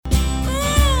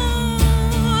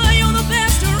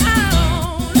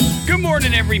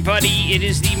morning, everybody. It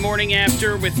is the morning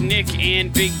after with Nick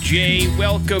and Big J.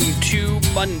 Welcome to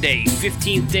Monday,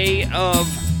 15th day of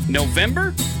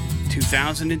November,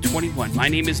 2021. My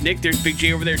name is Nick. There's Big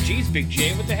J over there. Jeez, Big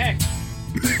J, what the heck?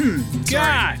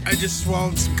 God. I just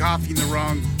swallowed some coffee in the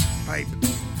wrong pipe.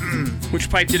 Which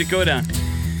pipe did it go down?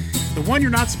 The one you're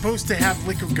not supposed to have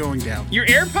liquid going down. Your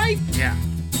air pipe? Yeah.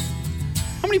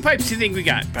 How many pipes do you think we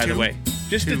got, by the way?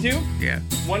 Just the two? Yeah.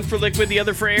 One for liquid, the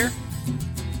other for air?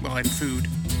 Well, and food.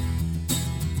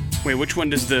 Wait, which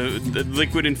one does the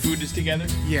liquid and food is together?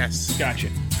 Yes. Gotcha.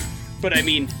 But I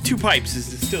mean, two pipes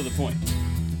is still the point.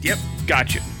 Yep.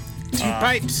 Gotcha. Two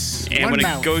pipes. And one when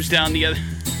mouth. it goes down the other,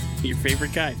 your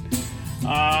favorite kind.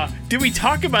 Did we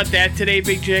talk about that today,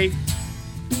 Big J?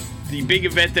 The big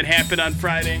event that happened on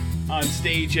Friday on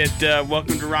stage at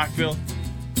Welcome to Rockville.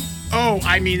 Oh,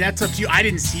 I mean, that's up to you. I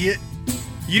didn't see it.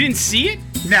 You didn't see it?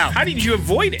 No. How did you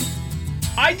avoid it?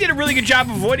 I did a really good job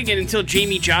avoiding it until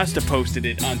Jamie Josta posted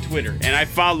it on Twitter, and I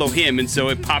follow him, and so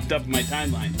it popped up in my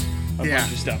timeline. A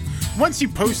bunch of stuff. Once you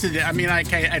posted it, I mean, I'd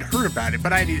heard about it,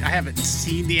 but I haven't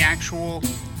seen the actual.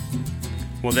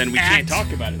 Well, then we can't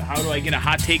talk about it. How do I get a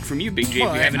hot take from you, Big J? Well,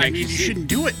 if you haven't actually you seen shouldn't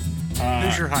do it.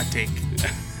 There's your hot take.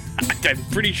 I'm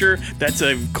pretty sure that's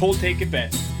a cold take at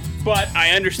best. But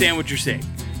I understand what you're saying.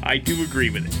 I do agree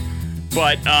with it.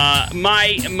 But I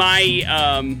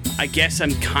guess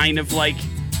I'm kind of like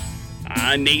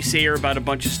a naysayer about a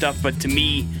bunch of stuff. But to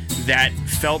me, that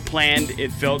felt planned.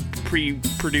 It felt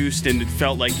pre-produced, and it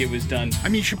felt like it was done. I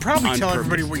mean, you should probably tell purpose.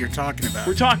 everybody what you're talking about.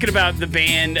 We're talking about the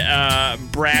band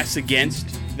Brass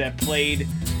Against that played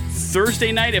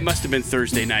Thursday night. It must have been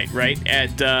Thursday night, right?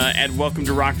 At Welcome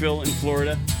to Rockville in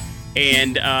Florida.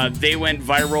 And they went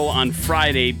viral on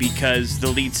Friday because the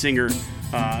lead singer,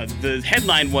 the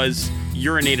headline was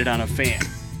urinated on a fan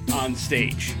on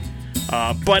stage.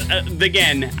 But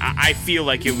again, I feel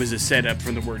like it was a setup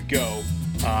from the word go.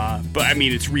 But I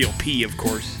mean, it's real pee, of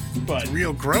course. But it's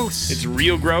real gross. It's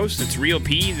real gross. It's real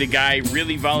pee. The guy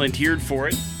really volunteered for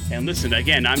it. And listen,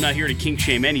 again, I'm not here to kink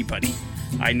shame anybody.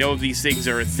 I know these things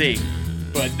are a thing.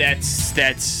 But that's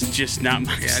just not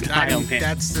my style, man.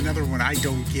 That's another one I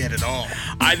don't get at all.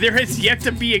 There has yet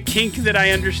to be a kink that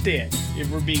I understand,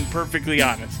 if we're being perfectly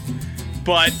honest.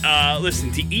 But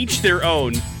listen, to each their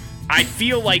own. I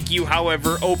feel like you,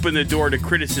 however, open the door to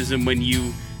criticism when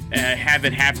you have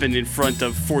it happen in front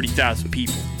of 40,000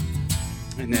 people.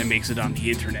 And then it makes it on the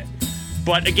internet.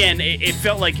 But again, it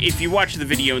felt like if you watch the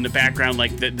video in the background,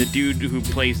 like the dude who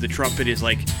plays the trumpet is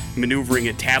like maneuvering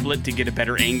a tablet to get a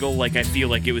better angle. Like I feel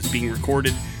like it was being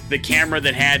recorded. The camera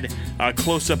that had a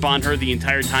close-up on her the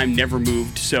entire time never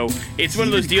moved. So it's one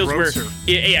of those deals grosser. where,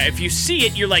 if you see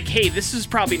it, you're like, hey, this is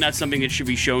probably not something that should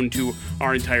be shown to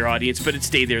our entire audience, but it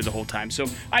stayed there the whole time. So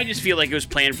I just feel like it was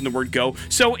planned from the word go.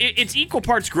 So it's equal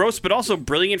parts gross, but also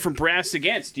brilliant from Brass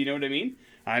Against. Do you know what I mean?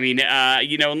 I mean,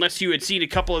 unless you had seen a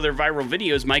couple of their viral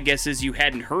videos, my guess is you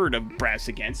hadn't heard of Brass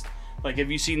Against. Like,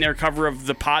 have you seen their cover of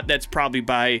The Pot? That's probably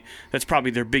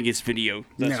their biggest video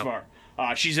thus far.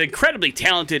 She's an incredibly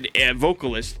talented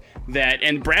vocalist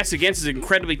and Brass Against is an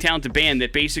incredibly talented band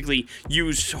that basically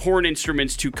use horn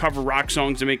instruments to cover rock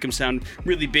songs and make them sound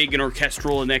really big and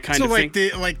orchestral and that kind of thing.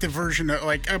 So like the version of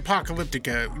like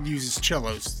Apocalyptica uses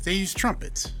cellos. They use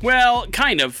trumpets. Well,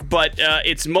 kind of, but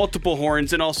it's multiple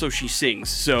horns and also she sings.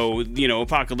 So,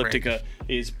 Apocalyptica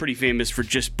is pretty famous for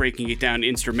just breaking it down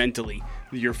instrumentally.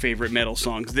 Your favorite metal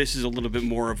songs. This is a little bit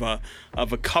more of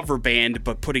a cover band,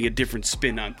 but putting a different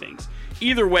spin on things.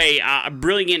 Either way, a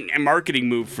brilliant marketing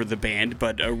move for the band,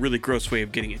 but a really gross way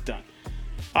of getting it done.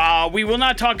 We will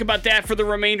not talk about that for the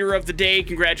remainder of the day.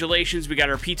 Congratulations, we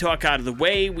got our P-Talk out of the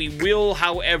way. We will,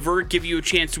 however, give you a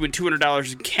chance to win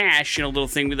 $200 in cash in a little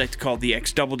thing we like to call the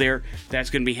X Double Dare. That's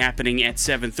going to be happening at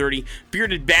 7:30.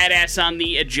 Bearded Badass on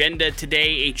the agenda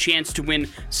today. A chance to win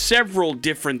several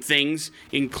different things,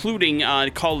 including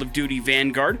Call of Duty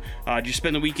Vanguard. Did you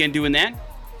spend the weekend doing that?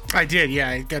 I did, yeah.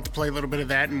 I got to play a little bit of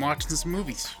that and watching some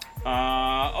movies.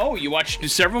 You watched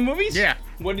several movies? Yeah.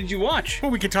 What did you watch? Well,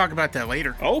 we could talk about that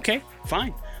later. Oh, okay,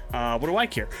 fine. What do I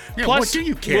care? Yeah, Plus, what do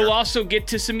you care? We'll also get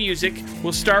to some music.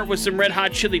 We'll start with some Red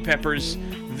Hot Chili Peppers.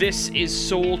 This is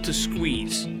Soul to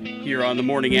Squeeze here on The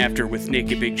Morning After with Nick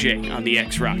and Big J on the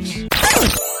X Rocks.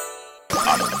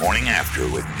 On The Morning After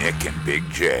with Nick and Big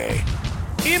J.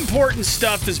 Important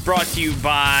stuff is brought to you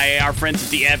by our friends at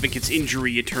the Advocates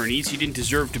Injury Attorneys. You didn't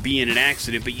deserve to be in an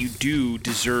accident, but you do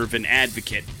deserve an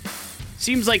advocate.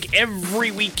 Seems like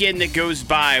every weekend that goes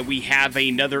by, we have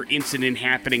another incident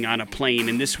happening on a plane,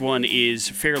 and this one is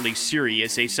fairly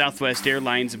serious. A Southwest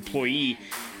Airlines employee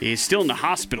is still in the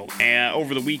hospital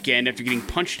over the weekend after getting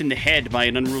punched in the head by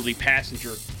an unruly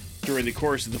passenger during the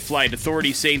course of the flight.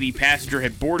 Authorities say the passenger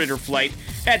had boarded her flight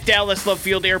at Dallas Love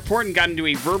Field Airport and got into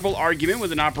a verbal argument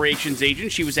with an operations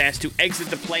agent. She was asked to exit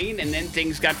the plane, and then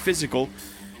things got physical.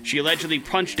 She allegedly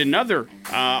punched another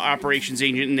operations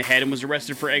agent in the head and was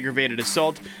arrested for aggravated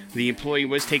assault. The employee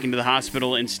was taken to the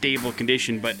hospital in stable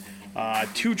condition, but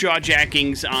 2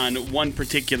 jaw-jackings on one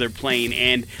particular plane,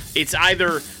 and it's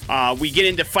either we get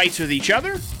into fights with each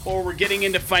other or we're getting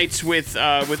into fights with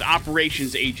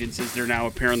operations agents, as they're now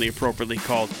apparently appropriately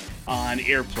called, on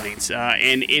airplanes.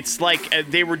 And it's like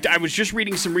I was just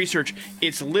reading some research.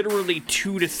 It's literally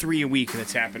 2 to 3 a week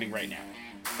that's happening right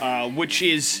now, which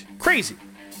is crazy.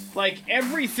 Like,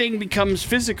 everything becomes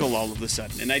physical all of a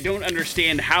sudden, and I don't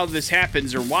understand how this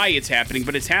happens or why it's happening,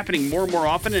 but it's happening more and more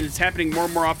often, and it's happening more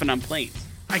and more often on planes.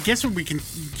 I guess what we can,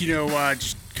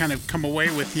 just kind of come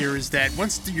away with here is that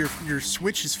once your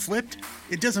switch is flipped,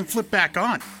 it doesn't flip back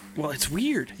on. Well, it's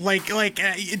weird. Like,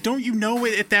 don't you know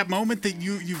at that moment that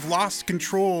you've lost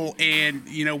control? And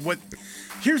what?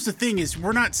 Here's the thing: is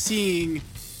we're not seeing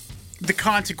the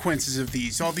consequences of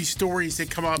all these stories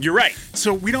that come up. You're right.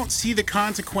 So we don't see the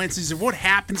consequences of what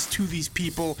happens to these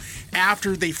people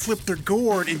after they flip their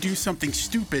gourd and do something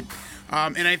stupid.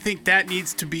 And I think that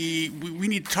needs to be, we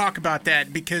need to talk about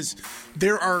that, because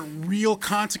there are real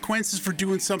consequences for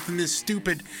doing something this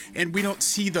stupid, and we don't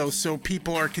see those. So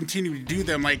people are continuing to do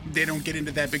them. Like, they don't get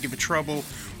into that big of a trouble,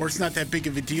 or it's not that big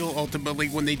of a deal ultimately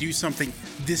when they do something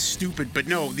this stupid. But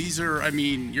no, these are,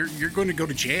 you're going to go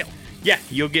to jail. Yeah,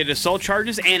 you'll get assault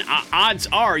charges, and odds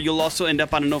are you'll also end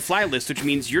up on a no-fly list, which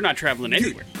means you're not traveling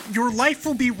anywhere. Your life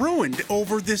will be ruined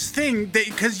over this thing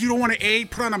because you don't want to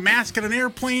put on a mask at an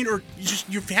airplane, or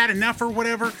you've had enough or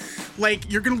whatever.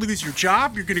 Like, you're going to lose your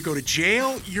job. You're going to go to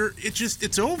jail.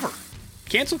 It's over.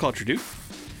 Cancel culture, dude.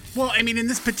 Well, in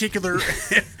this particular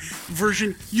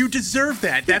version, you deserve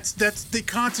that. That's the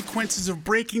consequences of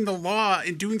breaking the law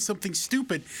and doing something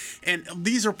stupid. And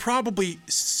these are probably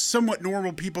somewhat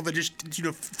normal people that just,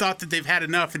 thought that they've had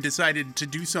enough and decided to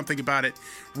do something about it.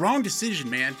 Wrong decision,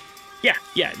 man.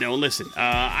 Yeah. No, listen.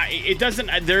 It doesn't.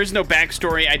 There is no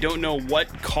backstory. I don't know what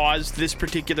caused this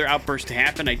particular outburst to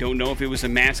happen. I don't know if it was a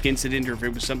mask incident or if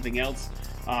it was something else.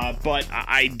 But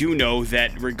I do know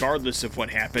that regardless of what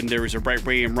happened, there was a right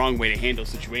way and wrong way to handle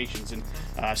situations. And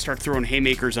start throwing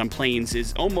haymakers on planes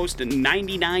is almost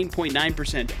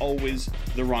 99.9% always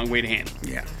the wrong way to handle.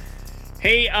 Yeah.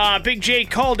 Hey, Big J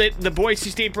called it. The Boise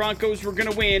State Broncos were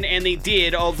going to win, and they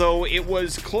did, although it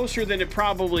was closer than it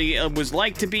probably was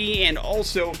like to be, and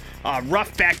also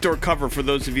rough backdoor cover for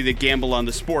those of you that gamble on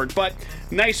the sport. But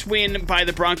nice win by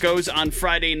the Broncos on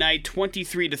Friday night,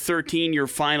 23-13, your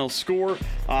final score.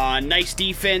 Nice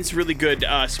defense, really good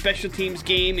special teams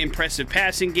game, impressive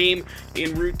passing game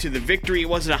en route to the victory. It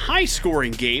wasn't a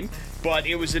high-scoring game, but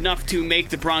it was enough to make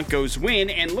the Broncos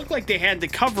win, and looked like they had the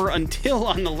cover until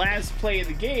on the last play of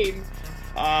the game,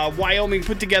 Wyoming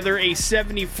put together a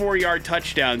 74-yard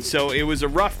touchdown. So it was a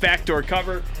rough backdoor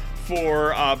cover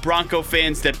for Bronco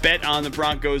fans that bet on the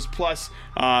Broncos, plus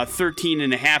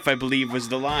 13.5, I believe, was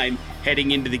the line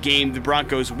heading into the game. The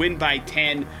Broncos win by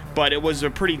 10, but it was a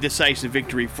pretty decisive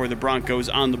victory for the Broncos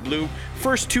on the blue.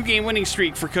 First 2-game winning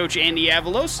streak for Coach Andy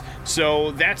Avalos,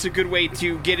 so that's a good way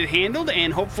to get it handled,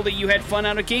 and hopefully you had fun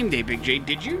on a game day, Big J.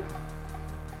 Did you?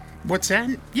 What's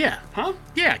that? Yeah. Huh?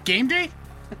 Yeah, game day?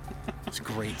 It's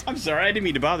great. I'm sorry, I didn't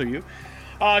mean to bother you.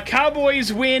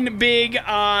 Cowboys win big.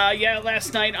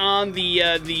 Last night on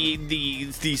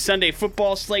the Sunday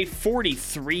football slate,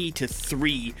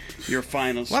 43-3. Your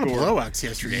final score. A lot of blowouts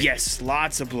yesterday. Yes,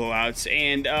 lots of blowouts,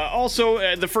 and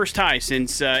also the first tie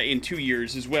since in 2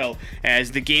 years as well.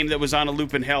 As the game that was on a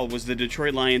loop in hell was the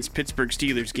Detroit Lions Pittsburgh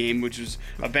Steelers game, which was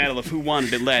a battle of who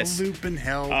wanted it less. A loop in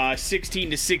hell.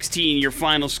 16-16. Your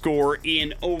final score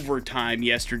in overtime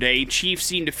yesterday. Chiefs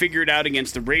seemed to figure it out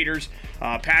against the Raiders.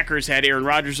 Packers had Aaron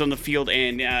Rodgers on the field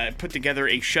and put together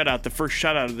a shutout, the first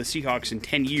shutout of the Seahawks in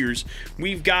 10 years.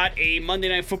 We've got a Monday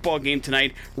Night Football game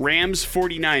tonight, Rams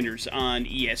 49ers on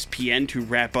ESPN to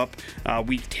wrap up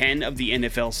Week 10 of the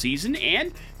NFL season,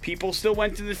 and people still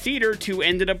went to the theater to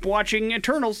ended up watching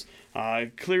Eternals.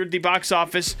 Cleared the box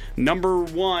office, number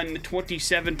one,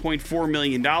 $27.4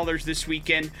 million this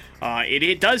weekend.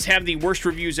 It does have the worst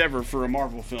reviews ever for a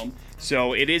Marvel film.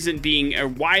 So it isn't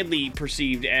being widely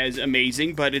perceived as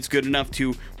amazing, but it's good enough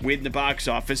to win the box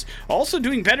office. Also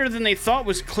doing better than they thought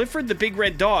was Clifford the Big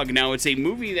Red Dog. Now, it's a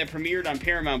movie that premiered on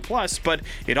Paramount Plus, but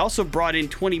it also brought in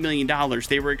 $20 million.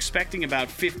 They were expecting about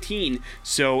 15,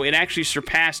 so it actually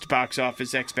surpassed box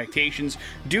office expectations.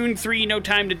 Dune 3, No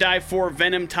Time to Die 4,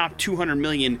 Venom topped $200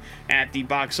 million at the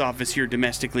box office here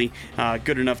domestically.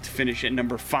 Good enough to finish at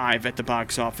number 5 at the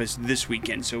box office this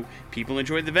weekend. So people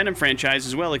enjoyed the Venom franchise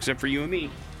as well, except for you and me.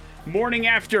 Morning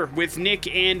After with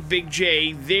Nick and Big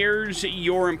J. There's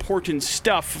your important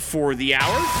stuff for the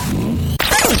hour.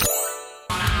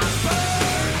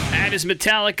 That is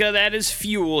Metallica, that is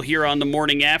Fuel here on the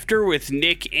Morning After with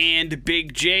Nick and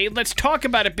Big J. Let's talk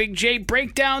about it, Big J.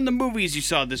 Break down the movies you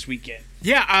saw this weekend.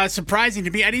 Yeah, surprising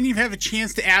to me. I didn't even have a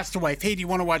chance to ask the wife, hey, do you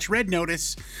want to watch Red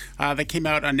Notice? That came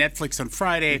out on Netflix on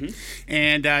Friday. Mm-hmm.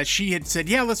 And she had said,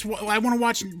 yeah, I want to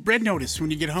watch Red Notice when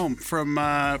you get home from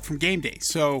game day.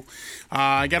 So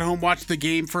I got home, watched the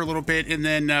game for a little bit, and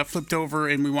then flipped over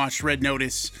and we watched Red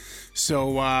Notice.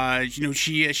 So,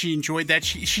 she enjoyed that.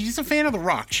 She's a fan of The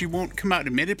Rock. She won't come out and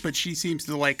admit it, but she seems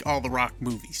to like all The Rock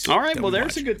movies. All right, well,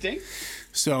 there's a good thing.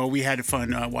 So we had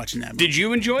fun watching that movie. Did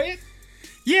you enjoy it?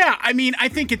 Yeah, I mean, I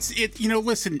think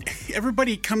listen,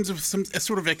 everybody comes with a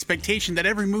sort of expectation that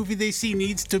every movie they see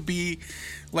needs to be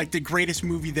like the greatest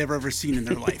movie they've ever seen in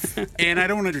their life. And I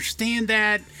don't understand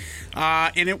that.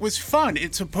 And it was fun.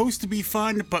 It's supposed to be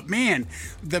fun, but man,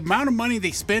 the amount of money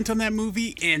they spent on that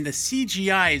movie and the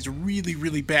CGI is really,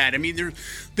 really bad. I mean,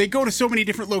 they go to so many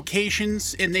different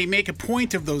locations and they make a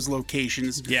point of those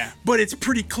locations. Yeah. But it's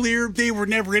pretty clear they were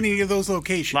never in any of those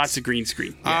locations. Lots of green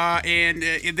screen. Yeah. And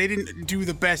they didn't do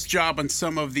the best job on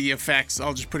some of the effects.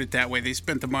 I'll just put it that way. They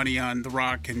spent the money on The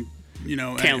Rock and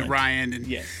and Ryan, and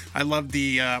yes. I love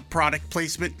the product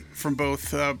placement from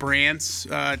both brands,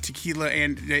 tequila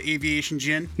and aviation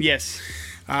gin. Yes.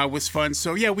 Was fun.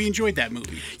 So, yeah, we enjoyed that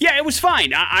movie. Yeah, it was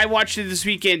fine. I watched it this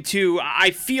weekend, too. I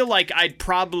feel like I'd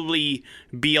probably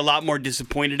be a lot more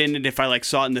disappointed in it if I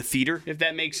saw it in the theater, if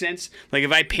that makes sense. Like,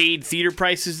 if I paid theater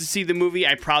prices to see the movie,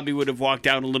 I probably would have walked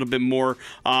out a little bit more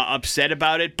upset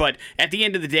about it. But at the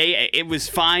end of the day, it was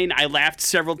fine. I laughed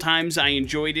several times. I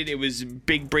enjoyed it. It was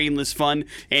big, brainless fun.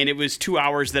 And it was 2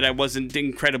 hours that I wasn't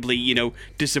incredibly,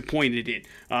 disappointed in.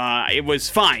 It was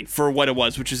fine for what it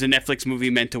was, which is a Netflix movie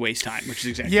meant to waste time, which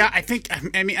is exactly. Yeah, I think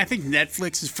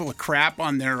Netflix is full of crap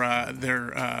on their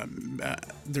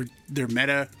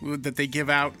meta that they give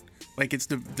out. Like it's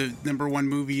the number one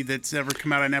movie that's ever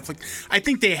come out on Netflix. I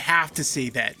think they have to say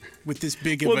that with this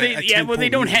big of a they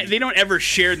don't they don't ever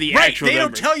share the actual They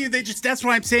numbers. don't tell you. That's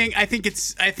what I'm saying. I think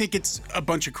it's a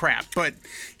bunch of crap. But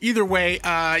either way,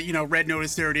 Red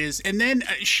Notice, there it is. And then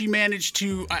I managed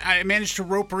to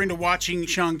rope her into watching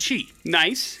Shang-Chi.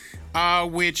 Nice.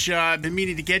 Which I've been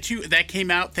meaning to get to. That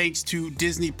came out thanks to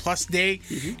Disney Plus Day.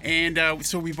 Mm-hmm. And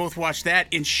so we both watched that.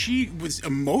 And she was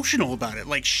emotional about it.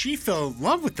 Like, she fell in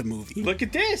love with the movie. Look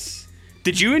at this.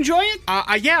 Did you enjoy it?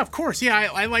 Yeah, of course. Yeah,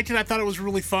 I liked it. I thought it was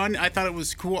really fun. I thought it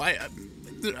was cool. I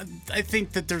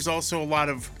think that there's also a lot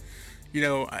of,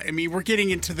 we're getting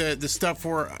into the stuff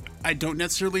where I don't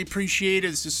necessarily appreciate.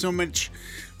 It's just so much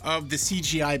of the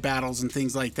CGI battles and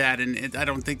things like that, and I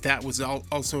don't think that was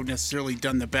also necessarily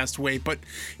done the best way. But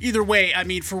either way, I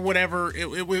mean, for whatever,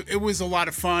 it was a lot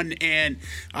of fun, and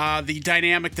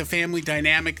the family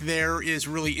dynamic there is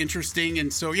really interesting,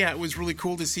 and so yeah, it was really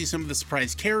cool to see some of the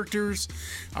surprise characters,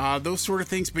 those sort of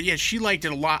things. But yeah, she liked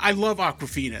it a lot. I love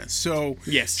Awkwafina, so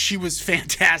yes, she was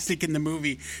fantastic in the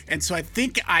movie, and so I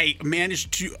think I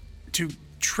managed to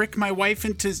trick my wife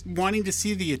into wanting to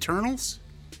see the Eternals.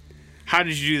 How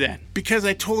did you do that? Because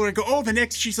I told her,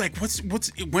 she's like,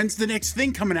 when's the next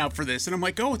thing coming out for this? And I'm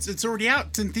like, it's already out.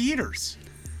 It's in theaters.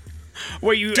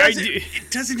 Well,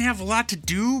 it doesn't have a lot to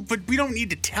do, but we don't need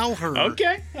to tell her.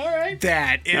 Okay, all right.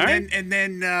 That and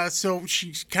then so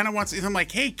she kind of wants. I'm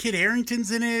like, hey, Kit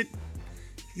Harington's in it.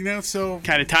 So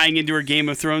kind of tying into her Game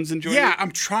of Thrones enjoyment. Yeah,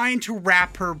 I'm trying to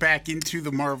wrap her back into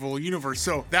the Marvel universe,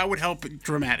 so that would help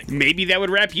dramatically. Maybe that would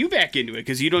wrap you back into it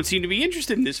because you don't seem to be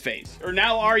interested in this phase, or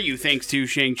now are you? Thanks to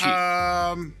Shang-Chi.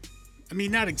 I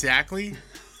mean, not exactly.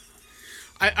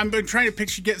 I'm trying to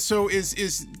picture. So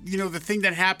is the thing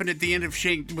that happened at the end of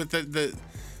Shang with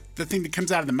the thing that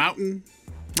comes out of the mountain,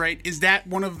 right? Is that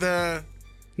one of the?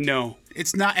 No,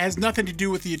 it's not. It has nothing to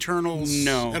do with the Eternals.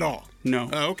 No, at all.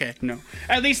 No. Oh, okay. No.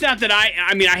 At least not that I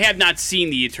have not seen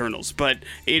the Eternals, but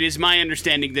it is my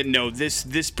understanding that no,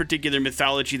 this particular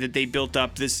mythology that they built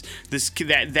up,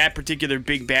 that particular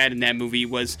big bad in that movie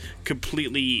was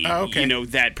completely,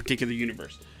 that particular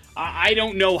universe. I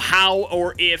don't know how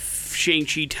or if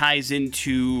Shang-Chi ties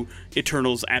into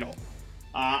Eternals at all.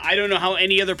 I don't know how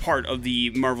any other part of the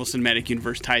Marvel Cinematic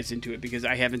Universe ties into it because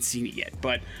I haven't seen it yet.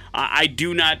 But I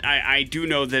do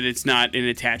know that it's not an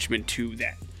attachment to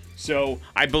that. So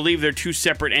I believe they're two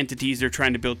separate entities. They're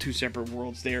trying to build two separate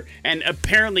worlds there. And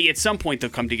apparently at some point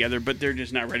they'll come together, but they're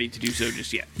just not ready to do so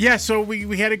just yet. Yeah, so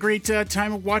we had a great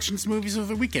time of watching some movies over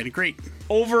the weekend. Great.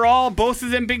 Overall, both of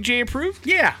them Big J approved?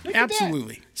 Yeah,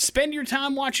 absolutely. Spend your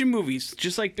time watching movies,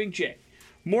 just like Big J.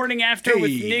 Morning After with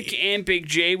Nick and Big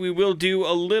J. We will do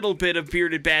a little bit of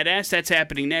Bearded Badass. That's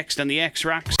happening next on the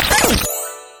X-Rocks.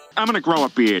 I'm going to grow a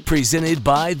beard. Presented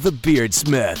by The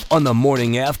Beardsmith on the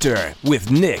Morning After with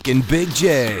Nick and Big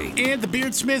J. And The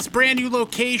Beardsmith's brand new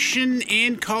location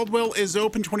in Caldwell is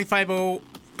open,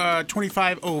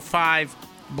 2505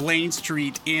 Blaine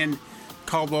Street in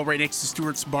Caldwell, right next to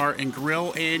Stewart's Bar and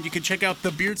Grill. And you can check out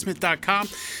thebeardsmith.com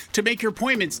to make your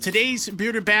appointments. Today's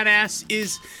Bearded Badass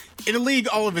is in a league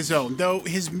all of his own, though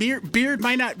his beard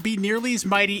might not be nearly as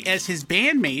mighty as his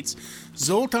bandmates.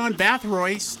 Zoltan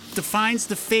Bathroy defines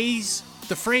the phrase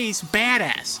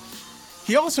badass.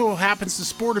 He also happens to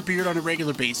sport a beard on a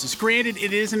regular basis. Granted,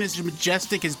 it isn't as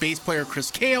majestic as bass player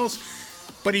Chris Cale's,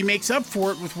 but he makes up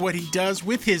for it with what he does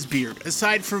with his beard.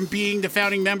 Aside from being the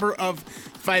founding member of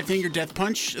Five Finger Death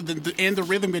Punch and the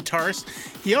rhythm guitarist,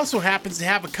 he also happens to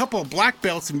have a couple of black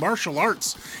belts in martial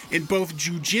arts in both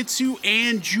jiu-jitsu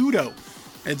and judo.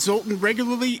 And Zoltan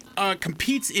regularly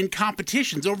competes in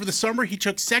competitions. Over the summer, he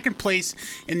took second place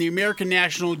in the American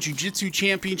National Jiu-Jitsu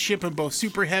Championship in both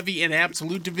Super Heavy and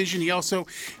Absolute Division. He also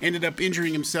ended up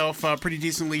injuring himself pretty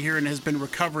decently here and has been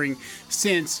recovering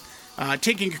since.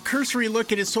 Taking a cursory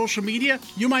look at his social media,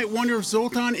 you might wonder if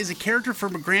Zoltan is a character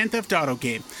from a Grand Theft Auto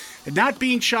game. And not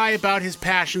being shy about his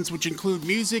passions, which include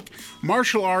music,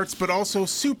 martial arts, but also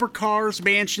supercars,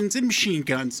 mansions, and machine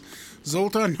guns.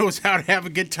 Zoltan knows how to have a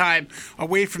good time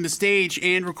away from the stage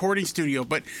and recording studio.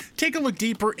 But take a look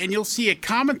deeper and you'll see a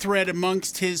common thread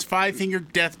amongst his Five Finger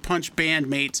Death Punch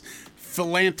bandmates: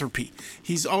 philanthropy.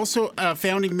 He's also a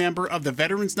founding member of the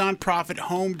Veterans Nonprofit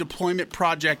Home Deployment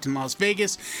Project in Las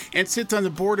Vegas and sits on the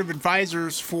board of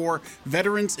advisors for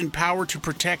Veterans Empowered to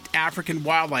Protect African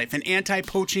Wildlife, an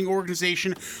anti-poaching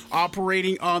organization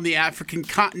operating on the African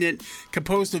continent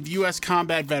composed of U.S.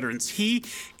 combat veterans. He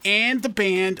and the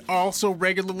band also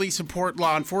regularly support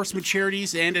law enforcement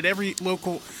charities, and at every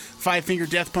local Five Finger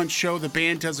Death Punch show, the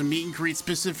band does a meet and greet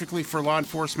specifically for law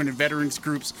enforcement and veterans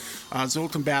groups.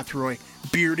 Zoltan Bathroy,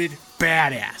 Bearded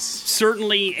Badass.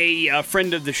 Certainly a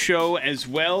friend of the show as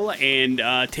well, and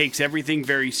takes everything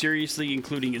very seriously,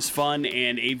 including his fun,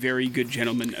 and a very good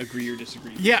gentleman. Agree or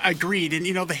disagree? Yeah, agreed. And,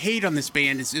 the hate on this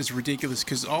band is ridiculous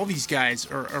because all these guys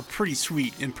are pretty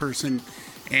sweet in person.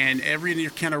 And every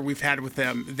encounter we've had with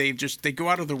them, they go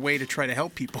out of their way to try to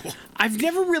help people. I've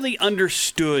never really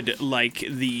understood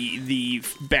the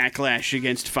backlash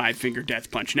against Five Finger Death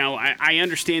Punch. Now, I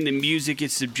understand the music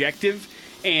is subjective,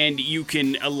 and you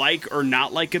can like or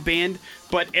not like a band,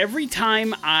 but every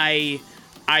time I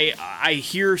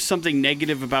hear something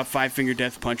negative about Five Finger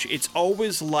Death Punch, it's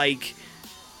always like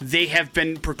they have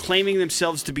been proclaiming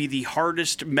themselves to be the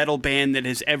hardest metal band that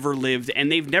has ever lived,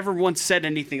 and they've never once said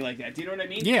anything like that. Do you know what I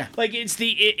mean? Yeah. Like,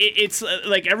 it's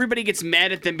like everybody gets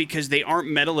mad at them because they aren't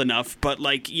metal enough, but,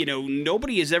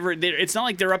 nobody has ever... It's not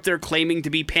like they're up there claiming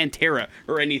to be Pantera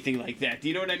or anything like that. Do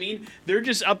you know what I mean? They're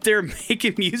just up there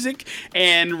making music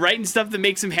and writing stuff that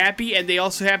makes them happy, and they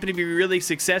also happen to be really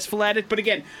successful at it. But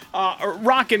again,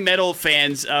 rock and metal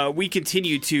fans, we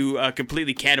continue to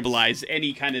completely cannibalize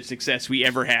any kind of success we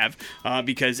ever have,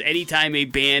 because anytime a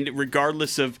band,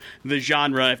 regardless of the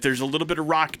genre, if there's a little bit of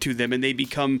rock to them and they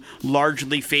become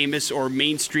largely famous or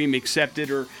mainstream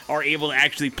accepted or are able to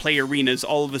actually play arenas,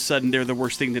 all of a sudden they're the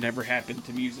worst thing that ever happened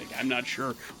to music. I'm not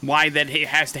sure why that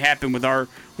has to happen with our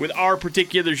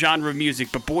particular genre of music,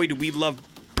 but boy, do we love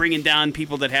bringing down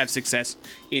people that have success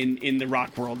in the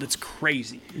rock world. It's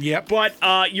crazy. Yep. But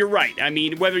you're right. I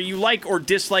mean, whether you like or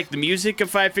dislike the music of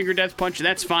Five Finger Death Punch,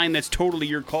 that's fine. That's totally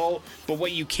your call. But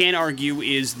what you can argue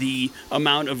is the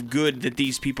amount of good that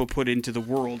these people put into the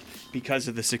world because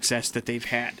of the success that they've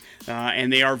had.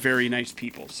 And they are very nice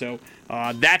people. So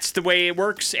that's the way it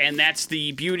works, and that's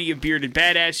the beauty of Bearded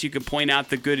Badass. You can point out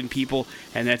the good in people,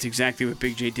 and that's exactly what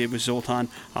Big J did with Zoltan.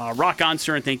 Rock on,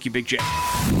 sir, and thank you, Big J.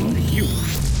 Thank you.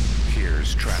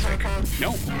 Here's traffic.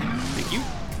 No, thank you.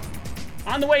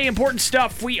 On the way, important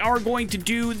stuff. We are going to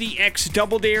do the X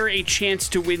Double Dare, a chance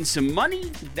to win some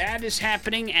money. That is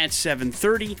happening at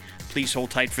 7:30. Please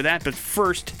hold tight for that. But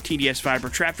first, TDS Fiber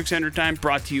Traffic Center time,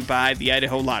 brought to you by the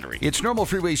Idaho Lottery. It's normal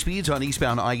freeway speeds on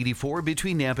eastbound I-84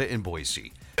 between Nampa and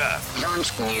Boise.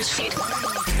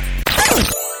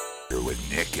 With with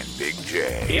Nick and Big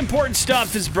J. The important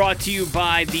stuff is brought to you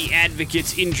by the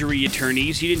Advocates Injury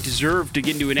Attorneys. You didn't deserve to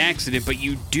get into an accident, but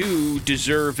you do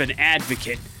deserve an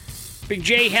advocate. Big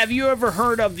J, have you ever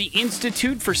heard of the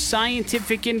Institute for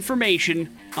Scientific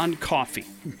Information on Coffee?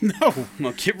 No.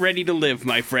 Well, get ready to live,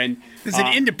 my friend. Is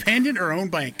it independent or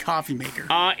owned by a coffee maker?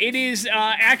 It is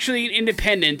actually an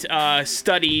independent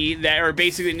study or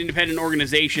basically an independent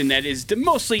organization that is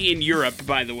mostly in Europe,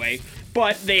 by the way.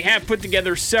 But they have put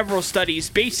together several studies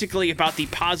basically about the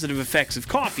positive effects of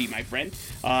coffee, my friend.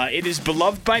 It is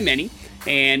beloved by many,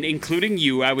 and including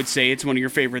you, I would say it's one of your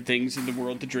favorite things in the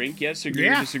world to drink. Yes, agree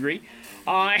or disagree?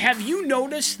 Have you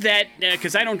noticed that,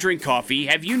 because I don't drink coffee,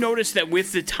 have you noticed that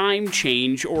with the time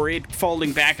change or it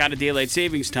falling back out of daylight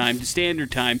savings time to standard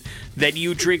time, that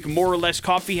you drink more or less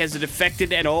coffee? Has it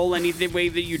affected at all any way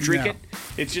that you drink it?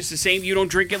 It's just the same? You don't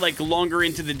drink it like longer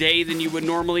into the day than you would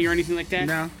normally or anything like that?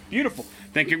 No. Beautiful.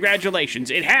 Then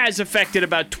congratulations. It has affected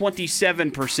about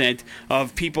 27%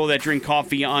 of people that drink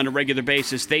coffee on a regular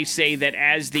basis. They say that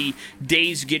as the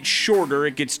days get shorter,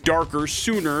 it gets darker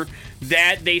sooner,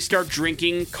 that they start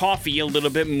drinking coffee a little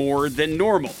bit more than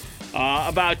normal.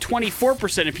 About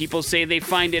 24% of people say they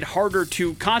find it harder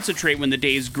to concentrate when the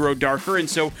days grow darker, and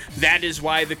so that is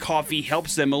why the coffee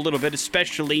helps them a little bit,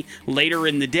 especially later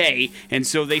in the day, and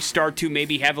so they start to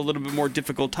maybe have a little bit more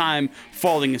difficult time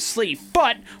falling asleep.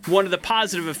 But one of the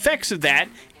positive effects of that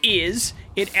is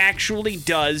it actually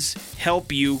does help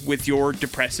you with your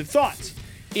depressive thoughts.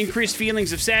 Increased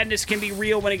feelings of sadness can be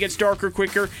real when it gets darker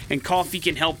quicker, and coffee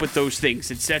can help with those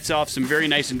things. It sets off some very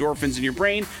nice endorphins in your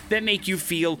brain that make you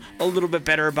feel a little bit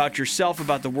better about yourself,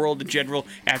 about the world in general,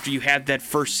 after you have that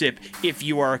first sip. If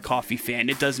you are a coffee fan,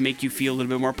 it does make you feel a little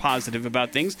bit more positive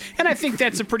about things, and I think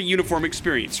that's a pretty uniform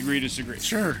experience. Agree or disagree?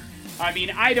 Sure. I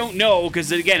mean, I don't know,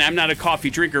 because again, I'm not a coffee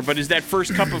drinker, but is that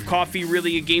first cup of coffee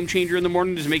really a game changer in the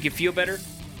morning? Does it make you feel better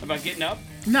about getting up?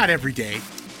 Not every day.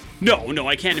 No,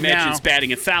 I can't imagine it's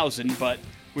batting 1,000, but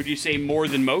would you say more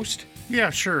than most? Yeah,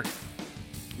 sure.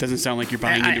 Doesn't sound like you're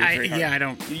buying into it very hard. Yeah, I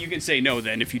don't. You can say no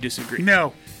then if you disagree.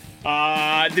 No.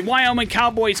 The Wyoming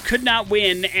Cowboys could not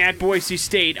win at Boise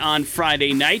State on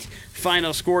Friday night.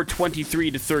 Final score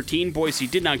 23-13. Boise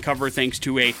did not cover thanks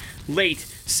to a late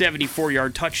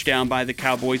 74-yard touchdown by the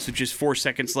Cowboys with just 4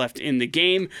 seconds left in the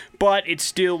game, but it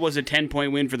still was a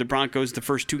 10-point win for the Broncos, the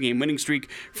first 2-game winning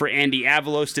streak for Andy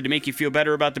Avalos. Did it make you feel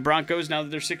better about the Broncos now that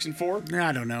they're 6-4?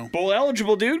 I don't know. Bowl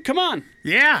eligible, dude. Come on.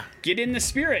 Yeah. Get in the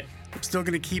spirit. I'm still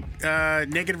going to keep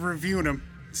negative reviewing them.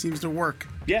 Seems to work.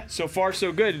 Yeah, so far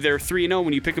so good. They're 3-0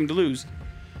 when you pick them to lose.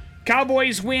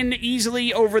 Cowboys win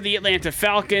easily over the Atlanta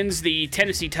Falcons. The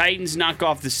Tennessee Titans knock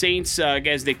off the Saints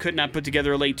as they could not put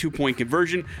together a late 2-point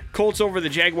conversion. Colts over the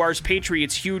Jaguars.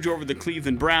 Patriots huge over the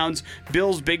Cleveland Browns.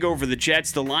 Bills big over the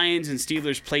Jets. The Lions and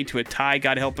Steelers played to a tie.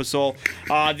 God help us all.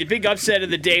 The big upset of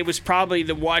the day was probably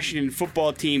the Washington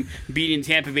football team beating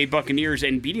Tampa Bay Buccaneers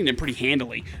and beating them pretty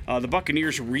handily. The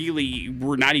Buccaneers really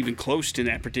were not even close to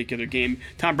that particular game.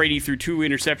 Tom Brady threw 2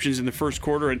 interceptions in the first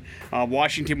quarter, and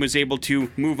Washington was able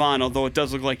to move on, although it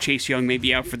does look like Chase Young may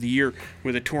be out for the year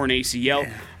with a torn ACL.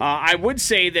 Yeah. I would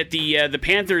say that the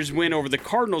Panthers win over the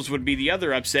Cardinals would be the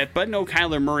other upset, but no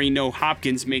Kyler Murray, no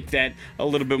Hopkins make that a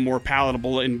little bit more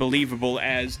palatable and believable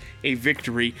as a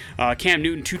victory. Cam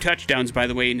Newton, 2 touchdowns, by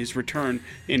the way, in his return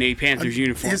in a Panthers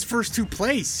uniform. His first 2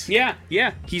 plays. Yeah,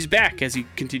 he's back, as he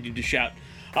continued to shout.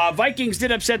 Vikings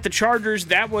did upset the Chargers.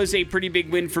 That was a pretty big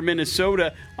win for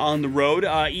Minnesota on the road.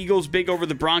 Eagles big over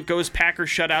the Broncos. Packers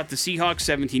shut out the Seahawks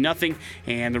 17-0.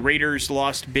 And the Raiders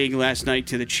lost big last night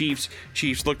to the Chiefs.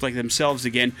 Chiefs looked like themselves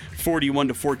again.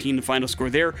 41-14 the final score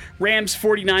there. Rams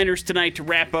 49ers tonight to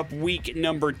wrap up week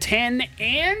number 10.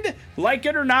 And, like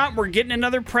it or not, we're getting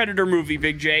another Predator movie,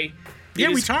 Big J. Yeah,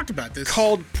 we talked about this.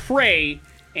 Called Prey.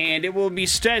 And it will be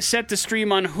set to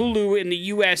stream on Hulu in the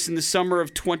U.S. in the summer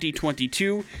of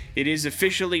 2022. It is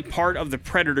officially part of the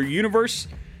Predator universe.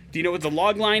 Do you know what the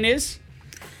logline is?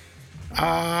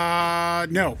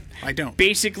 No, I don't.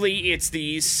 Basically, it's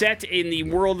the set in the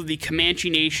world of the Comanche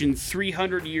Nation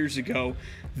 300 years ago.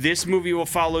 This movie will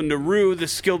follow Naru, the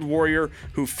skilled warrior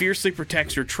who fiercely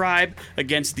protects her tribe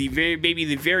against maybe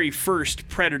the very first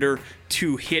predator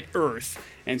to hit Earth.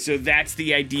 And so that's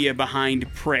the idea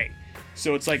behind Prey.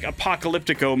 So it's like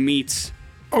Apocalyptico meets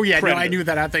Predator. No, I knew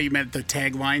that. I thought you meant the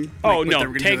tagline. Oh, no,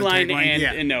 tagline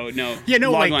and no. Yeah,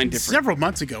 no, logline like different. Several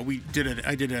months ago,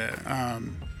 I did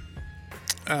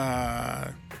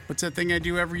what's that thing I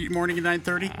do every morning at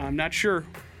 9:30? I'm not sure.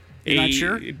 You're not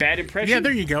sure? Bad impression? Yeah,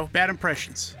 there you go. Bad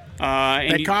impressions.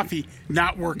 Coffee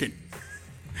not working.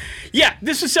 Yeah,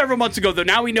 this was several months ago, though.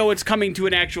 Now we know it's coming to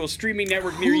an actual streaming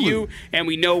network near you, and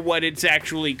we know what it's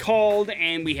actually called,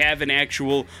 and we have an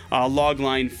actual log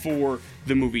line for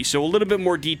the movie. So a little bit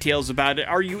more details about it.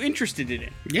 Are you interested in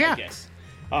it? Yeah. I guess.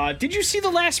 Did you see the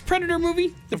last Predator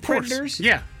movie? The Of course. Predators?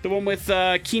 Yeah. The one with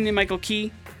Keegan-Michael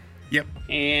Key? Yep.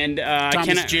 And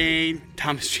Thomas Jane.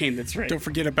 Thomas Jane, that's right. Don't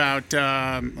forget about,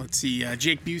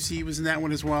 Jake Busey was in that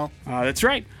one as well. That's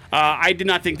right. I did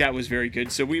not think that was very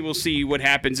good, so we will see what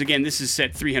happens. Again, this is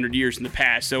set 300 years in the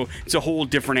past, so it's a whole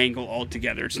different angle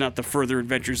altogether. It's not the further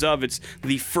adventures of, it's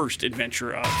the first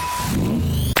adventure of.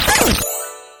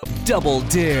 Double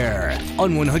Dare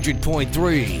on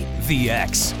 100.3 The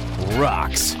X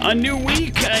Rocks. A new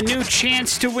week, a new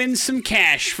chance to win some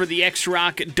cash for the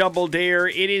X-Rock Double Dare.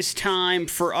 It is time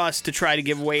for us to try to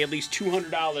give away at least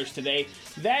 $200 today.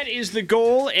 That is the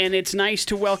goal, and it's nice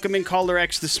to welcome in Caller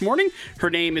X this morning.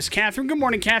 Her name is Catherine. Good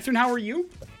morning, Catherine. How are you?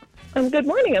 Good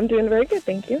morning. I'm doing very good,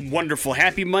 thank you. Wonderful.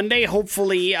 Happy Monday.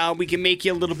 Hopefully we can make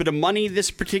you a little bit of money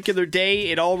this particular day.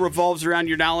 It all revolves around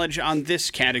your knowledge on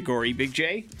this category, Big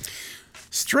J.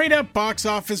 Straight up box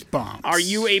office bombs. Are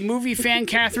you a movie fan,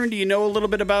 Catherine? Do you know a little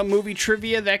bit about movie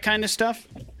trivia, that kind of stuff?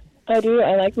 I do.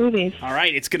 I like movies. All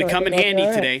right. It's going to come in Okay, handy all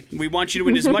right. today. We want you to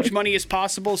win as much money as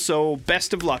possible, so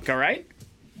best of luck, all right?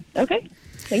 Okay.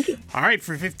 Thank you. All right,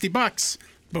 for $50.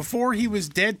 Before he was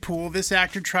Deadpool, this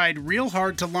actor tried real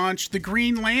hard to launch the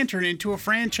Green Lantern into a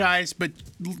franchise, but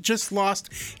just lost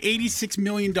 $86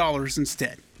 million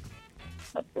instead.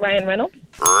 Ryan Reynolds.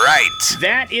 Right.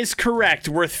 That is correct.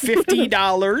 Worth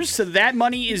 $50. So that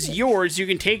money is yours. You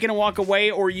can take it and walk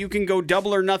away, or you can go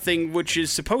double or nothing, which is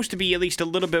supposed to be at least a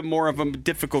little bit more of a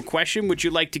difficult question. Would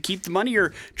you like to keep the money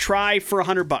or try for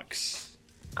 $100?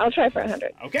 I'll try for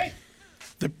 100. Okay.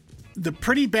 The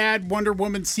Pretty Bad Wonder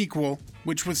Woman sequel,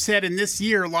 which was set in this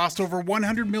year, lost over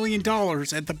 $100 million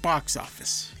at the box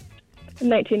office.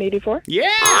 1984. Yeah.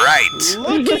 Right.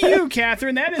 Look at you,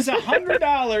 Catherine. That is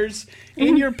 $100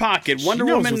 in your pocket. Wonder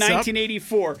knows Woman what's up.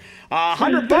 1984.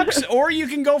 $100, or you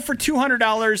can go for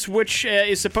 $200, which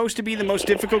is supposed to be the most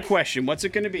difficult question. What's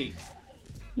it going to be?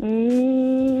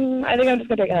 I think I'm just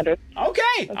going to take 100.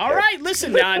 Okay. All right.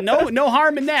 Listen, no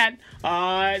harm in that.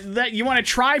 That you want to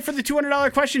try for the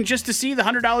 $200 question just to see the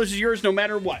 $100 is yours no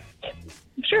matter what.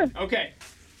 Sure. Okay.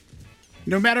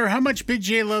 No matter how much Big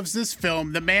J loves this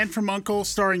film, The Man from U.N.C.L.E.,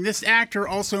 starring this actor,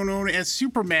 also known as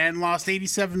Superman, lost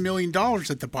 $87 million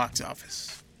at the box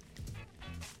office.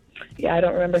 Yeah, I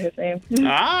don't remember his name.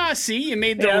 See, you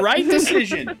made the Yep. right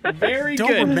decision. Very Don't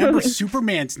good. remember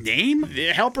Superman's name?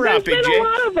 Help her out, There's Big been J. a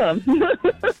lot of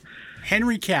them.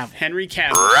 Henry Cavill. Henry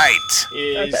Cavill. Right.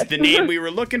 Is Okay. the name we were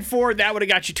looking for. That would have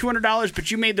got you $200, but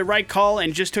you made the right call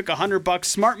and just took $100.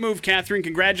 Smart move, Catherine.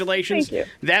 Congratulations. Thank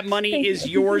you. That money Thank is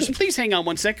you. yours. Please hang on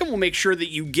one second. We'll make sure that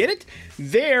you get it.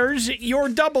 There's your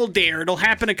Double Dare. It'll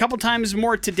happen a couple times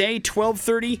more today.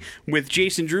 12:30 with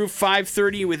Jason Drew,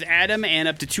 5:30 with Adam, and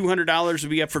up to $200 will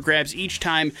be up for grabs each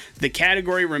time. The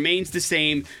category remains the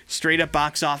same, straight up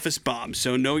box office bombs.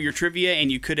 So know your trivia,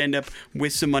 and you could end up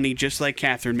with some money just like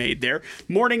Catherine made there.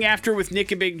 Morning After with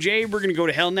Nick and Big J. We're going to go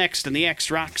to hell next on the X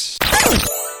Rocks.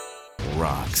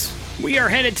 Rocks. We are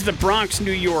headed to the Bronx,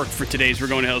 New York for today's We're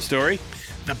Going to Hell story.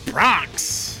 The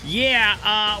Bronx.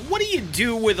 Yeah, what do you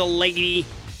do with a lady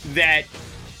that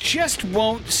just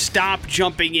won't stop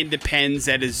jumping into pens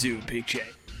at a zoo, Big J?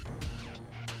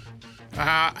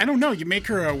 I don't know. You make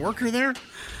her a worker there? Put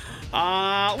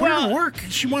her to Well, work.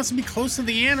 She wants to be close to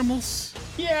the animals.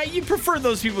 yeah, you prefer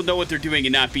those people know what they're doing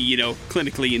and not be,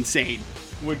 clinically insane.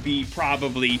 Would be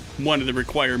probably one of the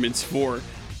requirements for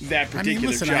that I particular mean,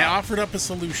 listen, job. I offered up a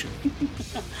solution.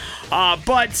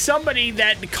 But somebody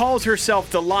that calls herself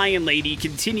the Lion Lady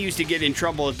continues to get in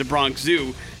trouble at the Bronx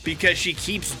Zoo because she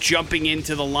keeps jumping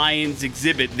into the lion's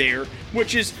exhibit there,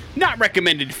 which is not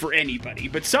recommended for anybody.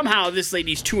 But somehow this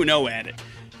lady's 2-0 at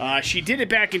it. She did it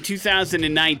back in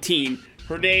 2019.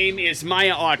 Her name is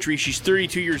Maya Autry. She's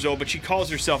 32 years old, but she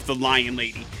calls herself the Lion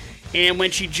Lady. And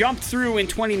when she jumped through in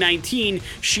 2019,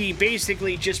 she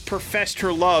basically just professed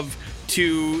her love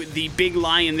to the big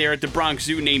lion there at the Bronx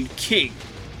Zoo named King.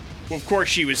 Well, of course,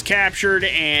 she was captured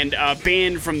and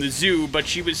banned from the zoo, but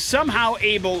she was somehow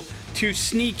able to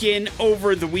sneak in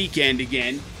over the weekend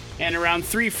again. And around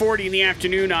 3:40 in the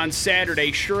afternoon on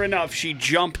Saturday, sure enough, she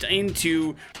jumped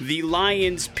into the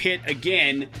lion's pit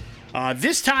again.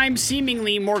 This time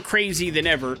seemingly more crazy than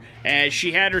ever, as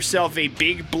she had herself a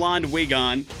big blonde wig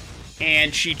on.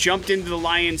 And she jumped into the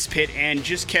lion's pit and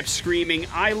just kept screaming,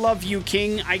 "I love you,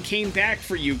 King. I came back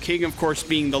for you." King, of course,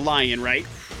 being the lion, right?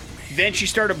 Then she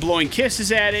started blowing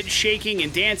kisses at it, shaking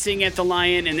and dancing at the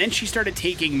lion, and then she started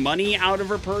taking money out of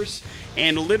her purse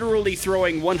and literally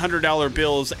throwing $100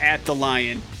 bills at the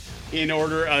lion in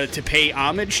order to pay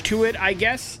homage to it, I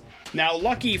guess. Now,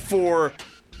 lucky for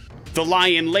the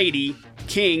lion lady,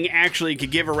 King actually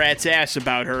could give a rat's ass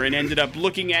about her and ended up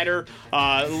looking at her,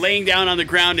 laying down on the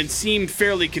ground, and seemed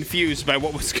fairly confused by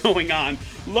what was going on.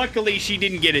 Luckily, she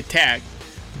didn't get attacked,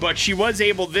 but she was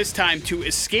able this time to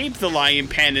escape the lion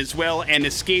pen as well and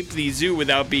escape the zoo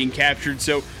without being captured.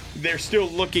 So they're still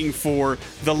looking for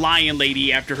the lion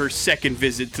lady after her second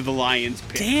visit to the lion's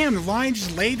pit. Damn, the lion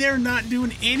just lay there not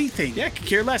doing anything. Yeah, could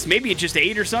care less. Maybe it just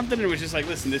ate or something and it was just like,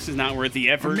 listen, this is not worth the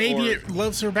effort. Or maybe it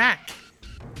loves her back.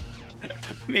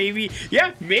 Maybe.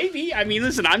 Yeah, maybe. I mean,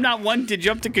 listen, I'm not one to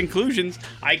jump to conclusions.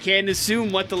 I can't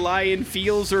assume what the lion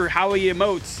feels or how he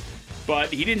emotes.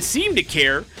 But he didn't seem to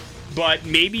care. But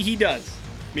maybe he does.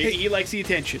 Maybe he likes the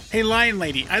attention. Hey, lion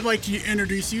lady, I'd like to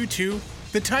introduce you to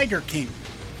the Tiger King.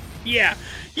 Yeah,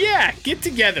 get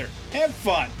together. Have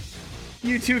fun.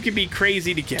 You two can be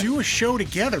crazy together. Do a show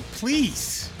together,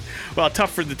 please. Well,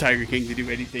 tough for the Tiger King to do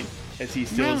anything as he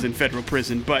still is in federal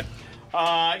prison. But,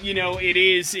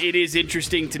 it is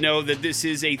interesting to know that this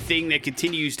is a thing that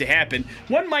continues to happen.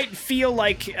 One might feel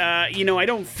like, I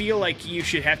don't feel like you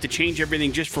should have to change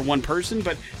everything just for one person,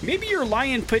 but maybe your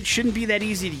lion pit shouldn't be that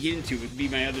easy to get into would be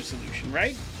my other solution,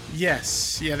 right?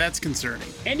 Yes. Yeah, that's concerning.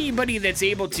 Anybody that's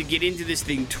able to get into this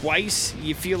thing twice,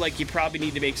 you feel like you probably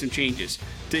need to make some changes,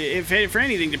 for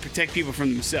anything, to protect people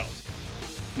from themselves.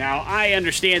 Now, I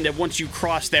understand that once you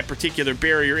cross that particular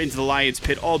barrier into the lion's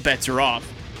pit, all bets are off.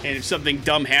 And if something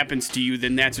dumb happens to you,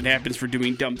 then that's what happens for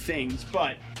doing dumb things.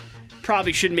 But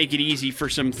probably shouldn't make it easy for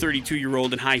some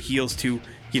 32-year-old in high heels to,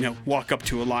 walk up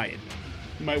to a lion.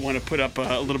 You might want to put up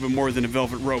a little bit more than a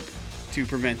velvet rope to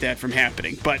prevent that from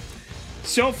happening. But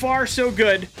so far, so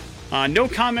good. No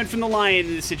comment from the lion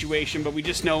in this situation, but we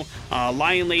just know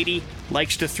Lion Lady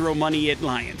likes to throw money at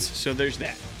lions. So there's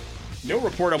that. No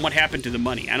report on what happened to the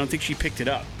money. I don't think she picked it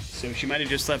up. So she might have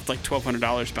just left like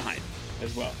 $1,200 behind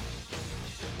as well.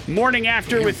 Morning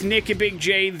After with Nick and Big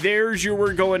J. There's your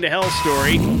We're Going to Hell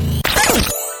story. In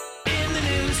the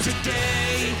news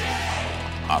today.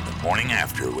 On the Morning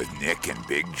After with Nick and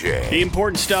Big J. The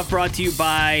important stuff brought to you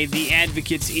by the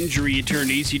Advocates Injury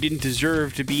Attorneys. You didn't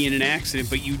deserve to be in an accident,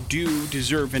 but you do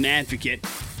deserve an advocate.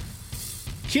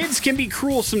 Kids can be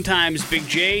cruel sometimes, Big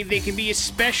J. They can be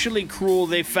especially cruel,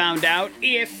 they found out,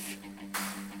 if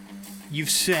you've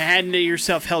had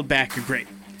yourself held back a grade.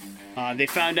 They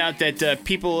found out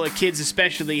that kids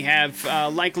especially, have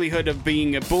likelihood of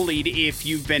being bullied if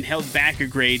you've been held back a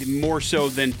grade, more so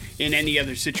than in any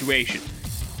other situation.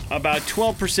 About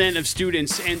 12% of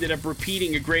students ended up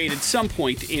repeating a grade at some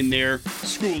point in their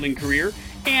schooling career,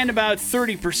 and about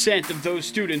 30% of those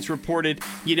students reported,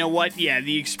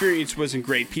 the experience wasn't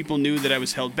great. People knew that I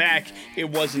was held back.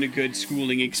 It wasn't a good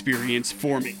schooling experience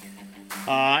for me.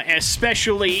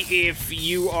 Especially if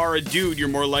you are a dude, you're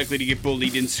more likely to get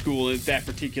bullied in school in that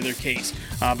particular case.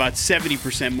 About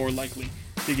 70% more likely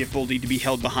to get bullied, to be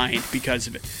held behind because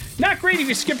of it. Not great if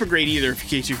you skip a grade either, in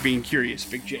case you're being curious,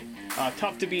 Big J.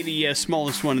 Tough to be the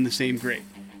smallest one in the same grade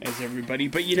as everybody,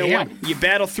 but you know what? You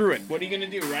battle through it. What are you going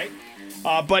to do, right?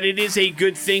 But it is a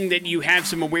good thing that you have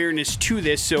some awareness to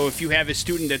this. So if you have a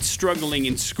student that's struggling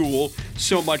in school,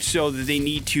 so much so that they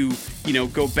need to,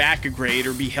 go back a grade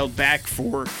or be held back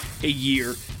for a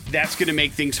year, that's going to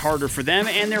make things harder for them.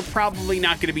 And they're probably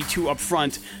not going to be too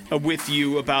upfront with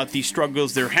you about the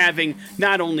struggles they're having,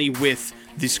 not only with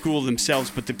the school themselves,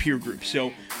 but the peer group.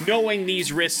 So knowing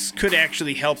these risks could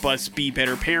actually help us be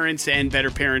better parents and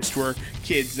better parents to our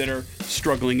kids that are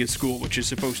struggling in school, which is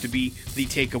supposed to be the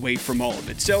takeaway from all of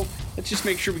it. So let's just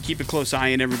make sure we keep a close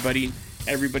eye on everybody.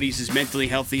 Everybody's as mentally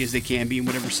healthy as they can be in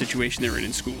whatever situation they're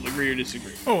in school. Agree or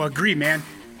disagree? Oh, agree, man.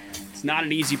 It's not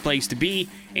an easy place to be,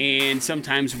 and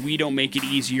sometimes we don't make it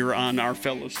easier on our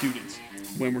fellow students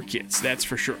when we're kids. That's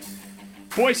for sure.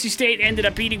 Boise State ended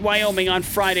up beating Wyoming on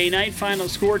Friday night. Final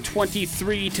score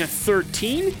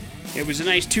 23-13. It was a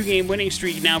nice two-game winning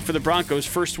streak now for the Broncos.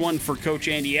 First one for Coach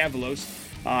Andy Avalos.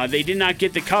 They did not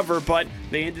get the cover, but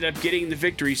they ended up getting the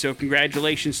victory. So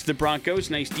congratulations to the Broncos.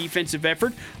 Nice defensive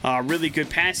effort, really good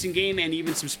passing game, and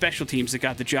even some special teams that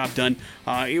got the job done.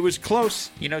 It was close,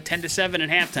 10-7 at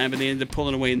halftime, but they ended up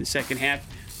pulling away in the second half.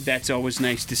 That's always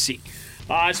nice to see.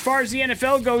 As far as the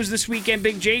NFL goes this weekend,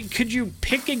 Big J, could you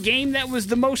pick a game that was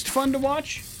the most fun to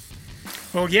watch?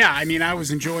 Well, yeah. I mean, I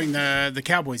was enjoying the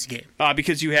Cowboys game.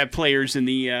 Because you have players in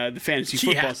the fantasy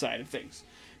football side of things.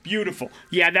 Beautiful.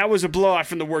 Yeah, that was a blowout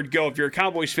from the word go. If you're a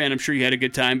Cowboys fan, I'm sure you had a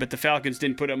good time, but the Falcons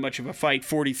didn't put up much of a fight.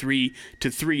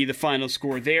 43-3, the final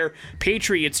score there.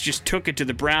 Patriots just took it to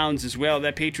the Browns as well.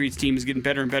 That Patriots team is getting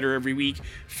better and better every week.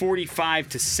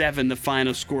 45-7, the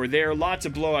final score there. Lots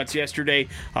of blowouts yesterday.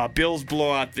 Bills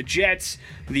blow out the Jets.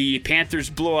 The Panthers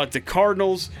blow out the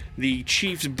Cardinals. The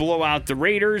Chiefs blow out the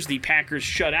Raiders. The Packers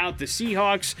shut out the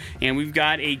Seahawks. And we've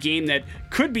got a game that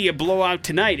could be a blowout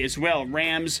tonight as well.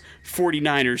 Rams,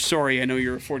 49ers. Sorry, I know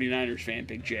you're a 49ers fan,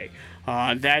 Big J.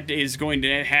 That is going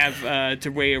to have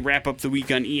to wrap up the week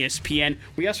on ESPN.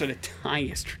 We also had a tie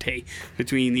yesterday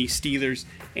between the Steelers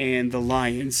and the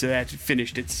Lions. So that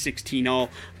finished at 16-all.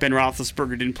 Ben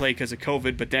Roethlisberger didn't play because of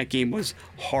COVID, but that game was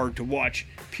hard to watch.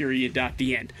 Period.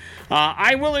 The end.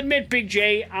 I will admit, Big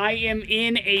J, I am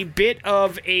in a bit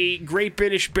of a Great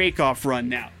British Bake Off run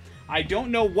now. I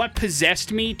don't know what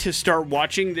possessed me to start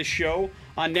watching this show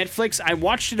on Netflix. I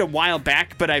watched it a while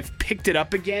back, but I've picked it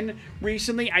up again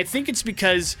recently. I think it's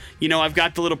because, I've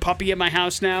got the little puppy at my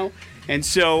house now, and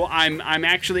so I'm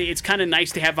actually, it's kind of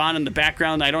nice to have on in the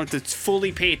background. I don't have to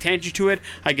fully pay attention to it.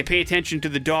 I can pay attention to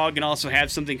the dog and also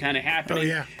have something kind of happening. Oh,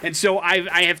 yeah. And so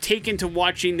I have taken to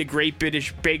watching the Great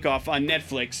British Bake Off on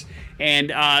Netflix.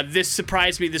 And this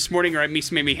surprised me this morning, or at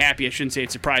least made me happy. I shouldn't say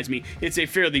it surprised me. It's a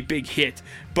fairly big hit.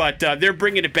 But they're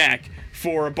bringing it back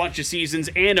for a bunch of seasons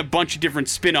and a bunch of different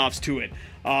spin-offs to it.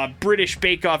 British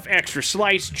Bake Off Extra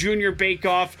Slice, Junior Bake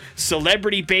Off,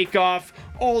 Celebrity Bake Off,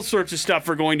 all sorts of stuff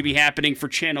are going to be happening for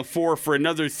Channel 4 for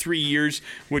another 3 years,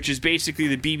 which is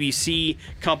basically the BBC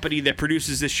company that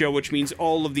produces this show, which means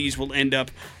all of these will end up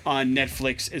on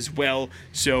Netflix as well.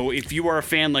 So if you are a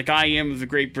fan like I am of the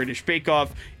Great British Bake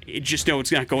Off, just know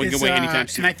it's not going away anytime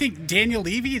soon. And I think Daniel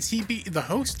Levy, is he the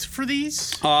host for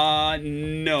these?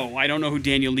 No. I don't know who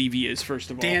Daniel Levy is, first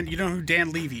of all. You know who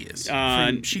Dan Levy is?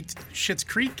 From Schitt's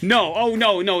Creek? No. Oh,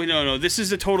 no. This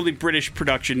is a totally British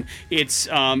production. It's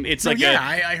like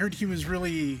I heard he was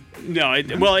really... No,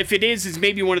 well, if it is, it's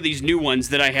maybe one of these new ones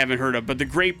that I haven't heard of. But the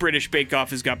Great British Bake Off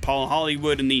has got Paul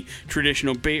Hollywood and the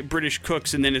traditional British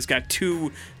cooks, and then it's got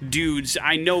two dudes.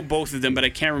 I know both of them, but I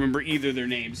can't remember either of their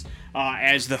names.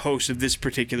 As the host of this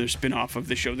particular spin-off of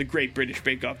the show, the Great British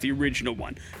Bake Off, the original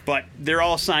one. But they're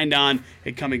all signed on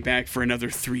and coming back for another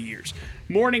 3 years.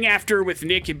 Morning After with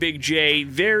Nick and Big J.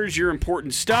 There's your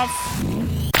important stuff.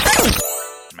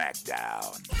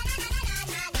 SmackDown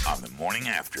on the Morning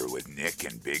After with Nick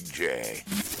and Big J.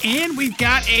 And we've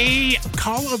got a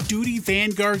Call of Duty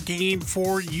Vanguard game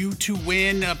for you to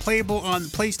win, playable on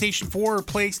PlayStation 4 or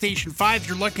PlayStation 5. If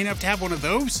you're lucky enough to have one of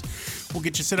those, we'll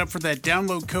get you set up for that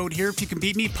download code here. If you can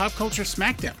beat me, Pop Culture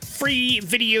Smackdown. Free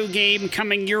video game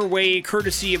coming your way,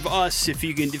 courtesy of us, if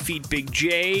you can defeat Big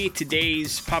J.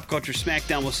 Today's Pop Culture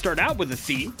Smackdown will start out with a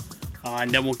theme.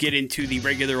 And then we'll get into the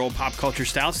regular old pop culture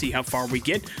style, see how far we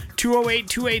get.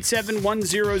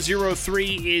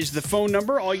 208-287-1003 is the phone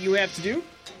number. All you have to do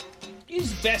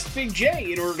is best Big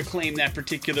J in order to claim that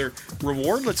particular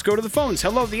reward. Let's go to the phones.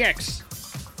 Hello, the X.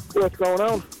 What's going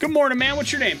on? Good morning, man.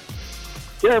 What's your name?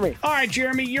 Jeremy. All right,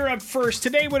 Jeremy, you're up first.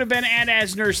 Today would have been Ed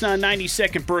Asner's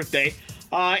 92nd birthday.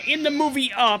 In the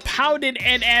movie Up, how did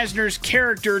Ed Asner's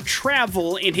character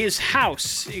travel in his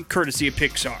house, courtesy of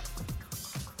Pixar?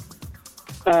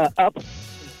 Up.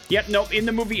 Yep, nope. In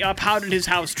the movie Up, how did his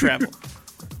house travel?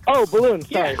 Oh, balloons.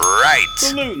 Sorry. Yeah. Right.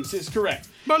 Balloons is correct.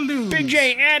 Balloons. Big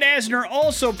J, Ed Asner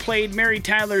also played Mary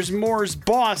Tyler Moore's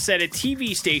boss at a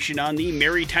TV station on the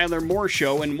Mary Tyler Moore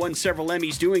Show and won several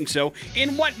Emmys doing so.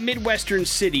 In what Midwestern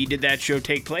city did that show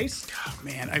take place? Oh,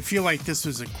 man, I feel like this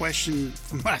was a question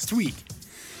from last week.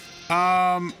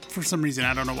 For some reason,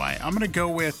 I don't know why. I'm going to go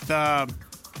with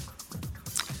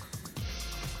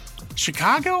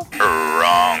Chicago?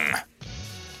 Wrong.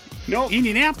 Nope.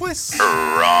 Indianapolis?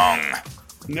 Wrong.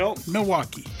 Nope.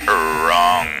 Milwaukee?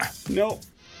 Wrong. Nope.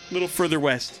 A little further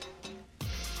west.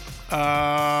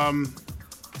 Yeah,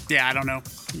 I don't know.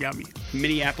 You got me.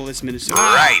 Minneapolis, Minnesota.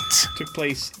 Right. Took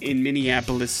place in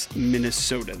Minneapolis,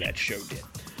 Minnesota, that show did.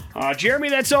 Jeremy,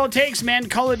 that's all it takes, man.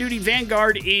 Call of Duty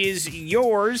Vanguard is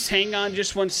yours. Hang on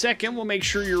just 1 second. We'll make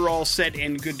sure you're all set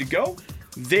and good to go.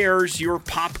 There's your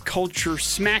Pop Culture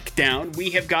Smackdown.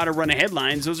 We have got to run a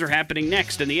headlines. Those are happening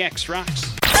next on the X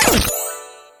Rocks.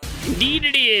 Indeed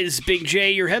it is, Big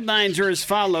J. Your headlines are as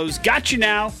follows. Got you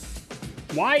now.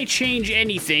 Why change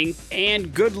anything?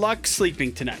 And good luck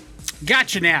sleeping tonight.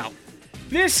 Gotcha now.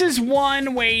 This is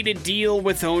one way to deal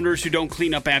with owners who don't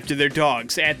clean up after their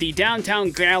dogs. At the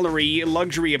Downtown Gallery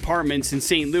luxury apartments in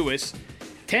St. Louis,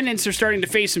 tenants are starting to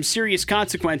face some serious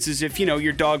consequences if,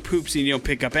 your dog poops and you don't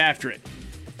pick up after it.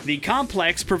 The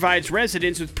complex provides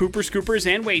residents with pooper scoopers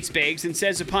and waste bags and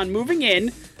says upon moving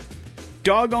in,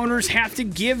 dog owners have to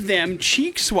give them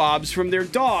cheek swabs from their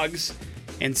dogs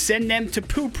and send them to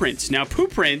Poo Prints. Now, Poo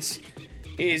Prints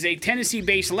is a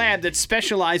Tennessee-based lab that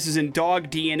specializes in dog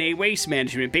DNA waste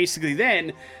management. Basically,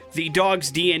 then, the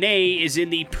dog's DNA is in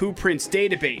the Poo Prints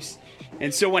database.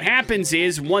 And so what happens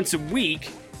is, once a week,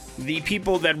 the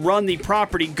people that run the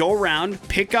property go around,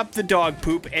 pick up the dog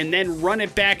poop, and then run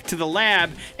it back to the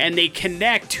lab, and they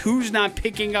connect who's not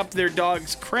picking up their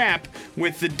dog's crap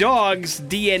with the dog's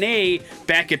DNA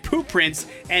back at Poop Prints,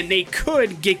 and they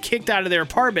could get kicked out of their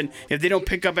apartment if they don't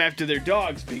pick up after their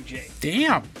dogs, Big J.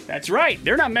 Damn. That's right.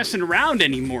 They're not messing around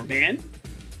anymore, man.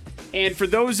 And for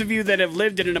those of you that have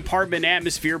lived in an apartment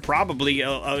atmosphere, probably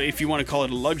if you want to call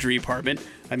it a luxury apartment,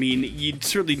 I mean, you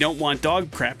certainly don't want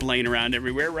dog crap laying around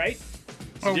everywhere, right?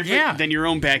 It's different yeah. than your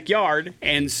own backyard.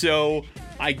 And so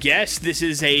I guess this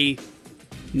is a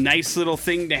nice little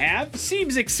thing to have.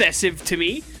 Seems excessive to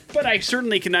me, but I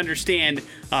certainly can understand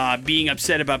being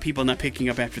upset about people not picking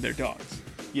up after their dogs.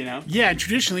 You know? Yeah, and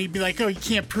traditionally you'd be like, oh, you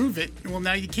can't prove it. Well,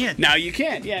 now you can. Now you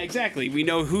can. Yeah, exactly. We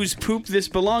know whose poop this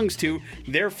belongs to.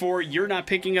 Therefore, you're not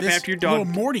picking up This after your dog.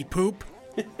 little Morty poop,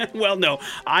 Well, no.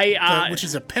 which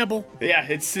is a pebble. Yeah,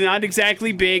 it's not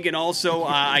exactly big, and also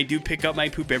I do pick up my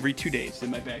poop every 2 days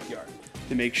in my backyard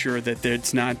to make sure that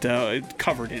it's not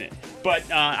covered in it.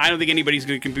 But I don't think anybody's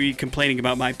going to be complaining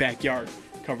about my backyard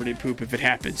covered in poop if it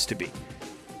happens to be.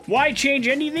 Why change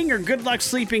anything, or good luck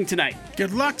sleeping tonight?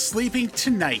 Good luck sleeping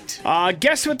tonight.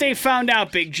 Guess what they found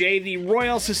out, Big J? The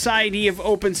Royal Society of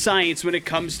Open Science when it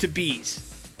comes to bees.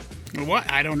 What?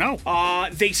 I don't know.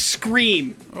 They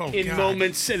scream in God.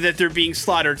 moments that they're being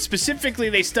slaughtered. Specifically,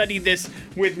 they studied this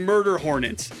with murder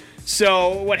hornets.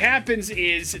 So what happens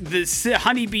is the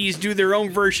honeybees do their own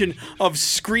version of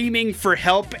screaming for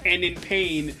help and in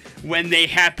pain when they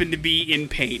happen to be in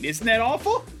pain. Isn't that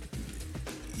awful?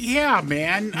 Yeah,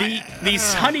 man.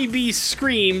 These honeybee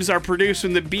screams are produced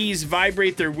when the bees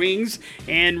vibrate their wings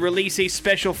and release a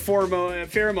special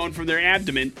pheromone from their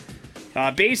abdomen.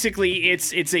 Basically,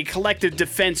 it's a collective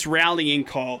defense rallying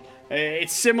call.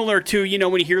 It's similar to,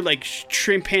 when you hear like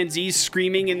chimpanzees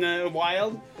screaming in the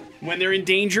wild when they're in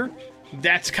danger.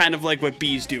 That's kind of like what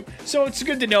bees do. So it's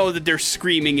good to know that they're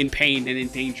screaming in pain and in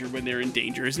danger when they're in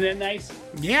danger. Isn't that nice?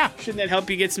 Yeah. Shouldn't that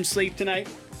help you get some sleep tonight?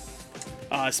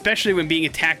 Especially when being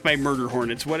attacked by murder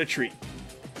hornets. What a treat.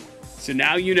 So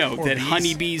now you know that bees.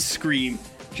 honeybees scream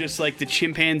just like the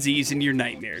chimpanzees in your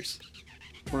nightmares.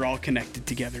 We're all connected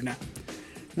together now.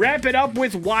 Wrap it up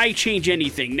with why change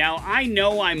anything. Now, I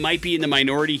know I might be in the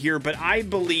minority here, but I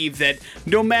believe that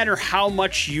no matter how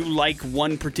much you like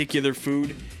one particular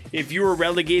food, if you were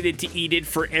relegated to eat it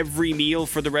for every meal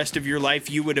for the rest of your life,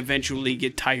 you would eventually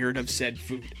get tired of said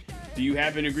food. Do you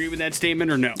happen to agree with that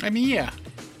statement or no? I mean, yeah.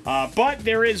 But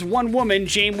there is one woman,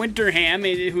 Jane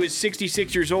Winterham, who is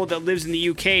 66 years old, that lives in the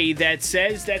UK, that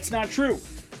says that's not true.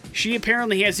 She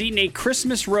apparently has eaten a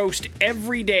Christmas roast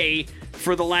every day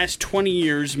for the last 20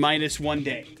 years, minus 1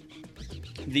 day.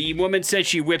 The woman says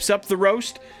she whips up the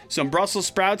roast, some Brussels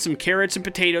sprouts, some carrots, and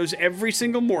potatoes every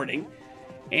single morning.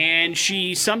 And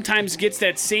she sometimes gets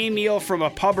that same meal from a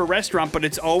pub or restaurant, but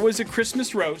it's always a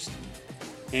Christmas roast.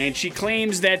 And she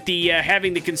claims that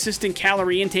having the consistent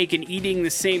calorie intake and eating the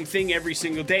same thing every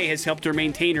single day has helped her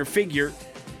maintain her figure.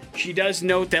 She does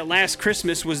note that last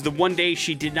Christmas was the one day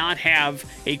she did not have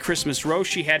a Christmas roast.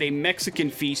 She had a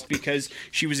Mexican feast because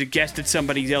she was a guest at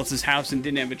somebody else's house and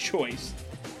didn't have a choice.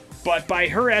 But by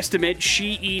her estimate,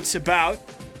 she eats about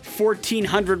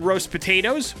 1,400 roast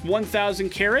potatoes, 1,000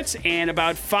 carrots, and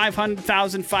about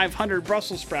 500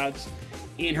 Brussels sprouts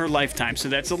in her lifetime. So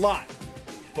that's a lot.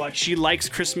 But she likes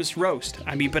Christmas roast.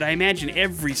 I mean, but I imagine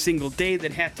every single day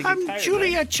that have to get tired. I'm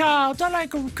Julia Child. I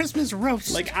like a Christmas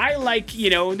roast. Like, I like,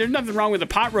 there's nothing wrong with a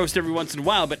pot roast every once in a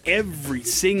while, but every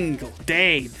single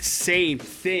day, the same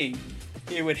thing.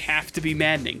 It would have to be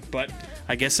maddening. But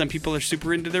I guess some people are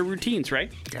super into their routines, right?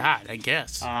 God, I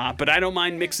guess. But I don't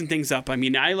mind mixing things up. I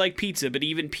mean, I like pizza, but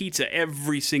even pizza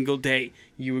every single day,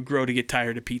 you would grow to get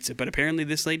tired of pizza. But apparently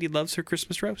this lady loves her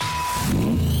Christmas roast.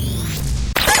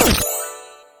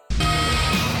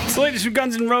 It's the latest from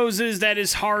Guns N' Roses. That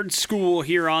is Hard School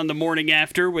here on The Morning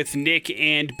After with Nick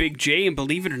and Big J. And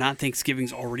believe it or not,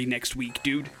 Thanksgiving's already next week,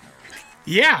 dude.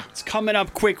 Yeah. It's coming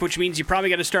up quick, which means you probably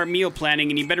got to start meal planning,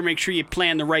 and you better make sure you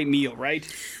plan the right meal, right?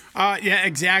 Yeah,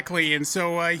 exactly. And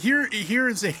so here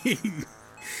is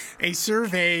a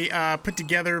survey put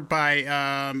together by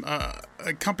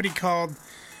a company called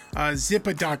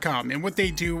Zippa.com. And what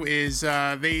they do is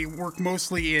they work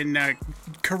mostly in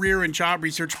career and job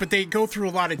research, but they go through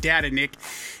a lot of data, Nick.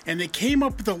 And they came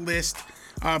up with a list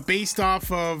based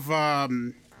off of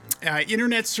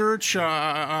internet search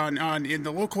on in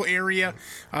the local area,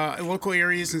 local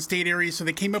areas and state areas. So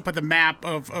they came up with a map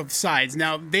of sides.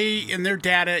 Now they, in their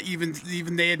data,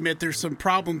 even they admit there's some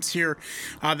problems here.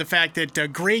 The fact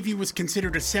that gravy was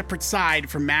considered a separate side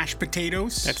from mashed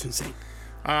potatoes. That's insane.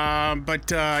 So I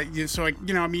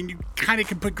mean, you kind of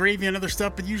can put gravy on other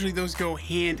stuff, but usually those go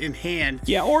hand in hand.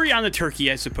 Yeah, or on the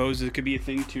turkey, I suppose it could be a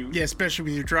thing too. Yeah, especially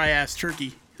with your dry ass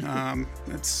turkey.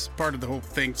 That's part of the whole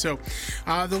thing. So,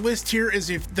 the list here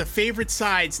is if the favorite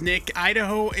sides, Nick.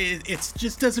 Idaho, it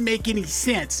just doesn't make any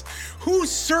sense. Who's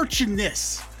searching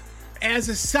this as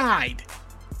a side?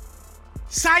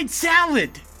 Side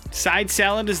salad. Side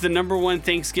salad is the number one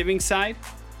Thanksgiving side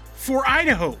for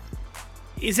Idaho.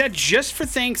 Is that just for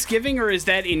Thanksgiving, or is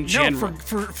that in general? No,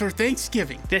 for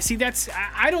Thanksgiving.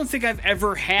 I don't think I've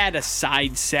ever had a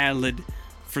side salad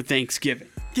for Thanksgiving.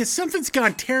 Yeah, something's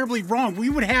gone terribly wrong.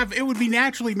 It would be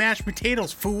naturally mashed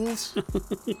potatoes, fools.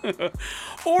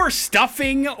 Or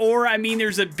stuffing, or, I mean,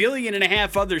 there's 1.5 billion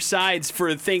other sides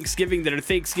for Thanksgiving that are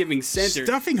Thanksgiving centered.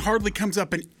 Stuffing hardly comes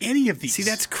up in any of these. See,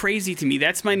 that's crazy to me.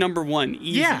 That's my number one.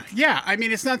 Easy. Yeah. I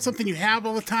mean, it's not something you have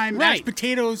all the time. Right. Mashed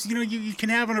potatoes, you can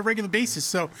have on a regular basis.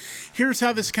 So here's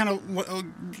how this kind of,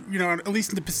 at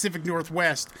least in the Pacific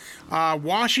Northwest.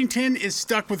 Washington is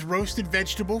stuck with roasted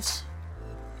vegetables.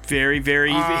 Very,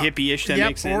 very hippie-ish. That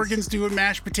makes sense. Oregon's doing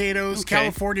mashed potatoes. Okay.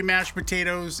 California mashed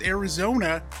potatoes.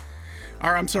 Nevada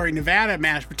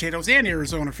mashed potatoes, and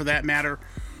Arizona for that matter.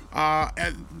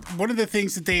 One of the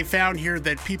things that they found here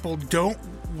that people don't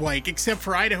like, except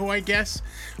for Idaho, I guess,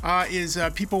 is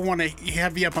people want to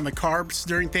heavy up on the carbs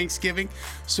during Thanksgiving.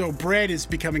 So bread is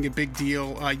becoming a big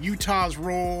deal. Utah's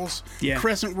rolls,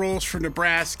 crescent rolls for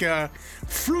Nebraska,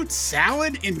 fruit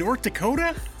salad in North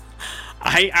Dakota.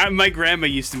 My grandma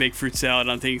used to make fruit salad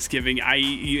on Thanksgiving. I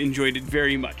enjoyed it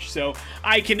very much. So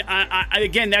I can,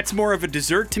 again, that's more of a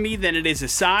dessert to me than it is a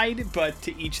side, but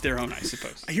to each their own, I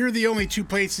suppose. Here are the only two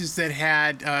places that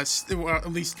had,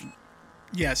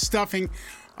 stuffing,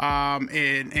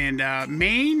 in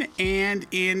Maine and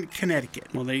in Connecticut.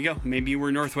 Well, there you go. Maybe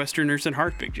we're Northwesterners at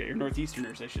heart, Big J, or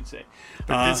Northeasterners, I should say.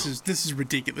 But this is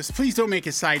ridiculous. Please don't make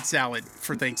a side salad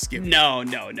for Thanksgiving. No.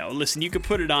 Listen, you could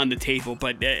put it on the table,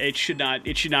 but it should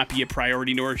not be a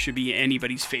priority, nor should be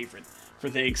anybody's favorite for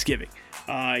Thanksgiving.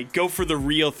 Go for the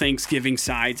real Thanksgiving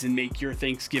sides and make your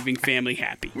Thanksgiving family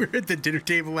happy. We were at the dinner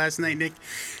table last night, Nick,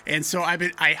 and so I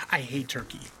hate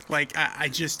turkey. Like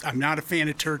I'm not a fan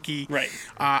of turkey. Right.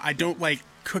 I don't like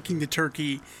cooking the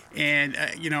turkey, and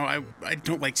I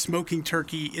don't like smoking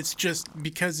turkey. It's just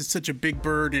because it's such a big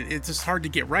bird and it's just hard to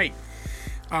get right.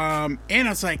 And I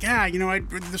was like,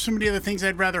 there's so many other things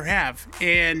I'd rather have.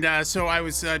 And so I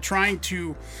was trying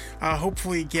to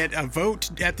hopefully get a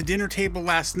vote at the dinner table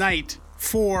last night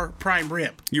for prime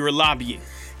rib. You were lobbying.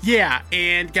 Yeah,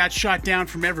 and got shot down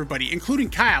from everybody,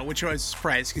 including Kyle, which I was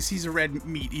surprised because he's a red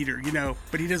meat eater,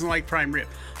 but he doesn't like prime rib.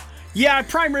 Yeah,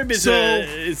 prime rib is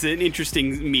an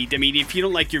interesting meat. I mean, if you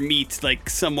don't like your meat like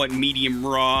somewhat medium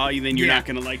raw, then you're not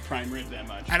going to like prime rib that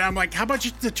much. And I'm like, how about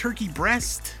just the turkey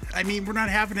breast? I mean, we're not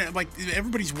having it, like,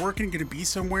 everybody's working, going to be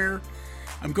somewhere.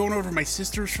 I'm going over to my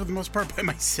sister's for the most part by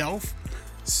myself.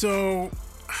 So,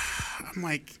 I'm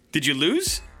like... Did you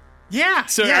lose? Yeah.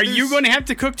 So are you going to have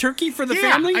to cook turkey for the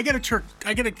family? I got to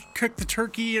cook the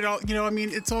turkey and all.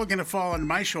 It's all going to fall on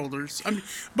my shoulders.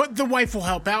 But the wife will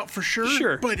help out for sure.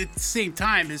 Sure. But at the same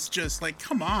time, it's just like,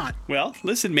 come on. Well,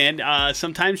 listen, man.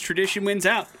 Sometimes tradition wins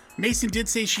out. Mason did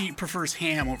say she prefers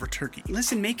ham over turkey.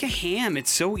 Listen, make a ham.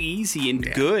 It's so easy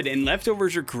and good, and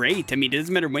leftovers are great. I mean, it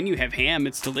doesn't matter when you have ham;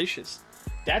 it's delicious.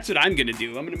 That's what I'm going to do.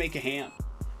 I'm going to make a ham.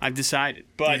 I've decided.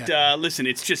 But listen,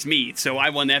 it's just me, so I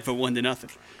won that for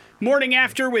 1-0. Morning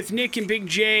After with Nick and Big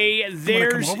J.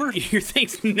 There's come over? your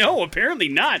things. No, apparently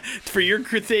not. For your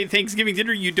Thanksgiving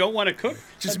dinner, you don't want to cook.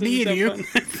 Just me and you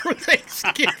for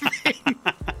Thanksgiving.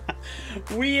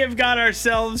 We have got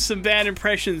ourselves some bad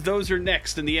impressions. Those are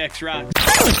next in the X Rocks.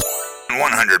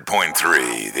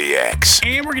 100.3 The X.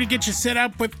 And we're going to get you set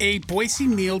up with a Boise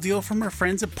meal deal from our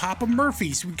friends at Papa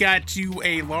Murphy's. We got you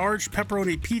a large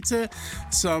pepperoni pizza,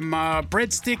 some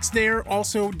breadsticks there,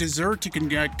 also dessert. You can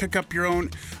cook up your own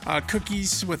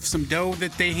cookies with some dough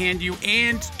that they hand you,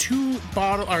 and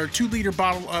 2-liter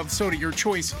bottle of soda, your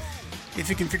choice, if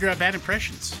you can figure out bad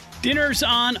impressions. Dinner's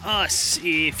on us.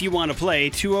 If you want to play,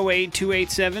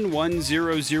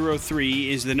 208-287-1003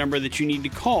 is the number that you need to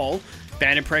call.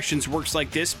 Bad Impressions works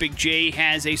like this. Big J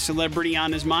has a celebrity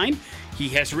on his mind. He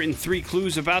has written 3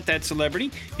 clues about that celebrity.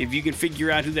 If you can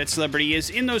figure out who that celebrity is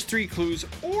in those 3 clues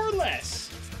or less,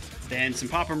 then some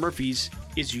Papa Murphy's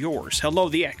is yours. Hello,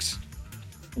 the X.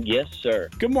 Yes, sir.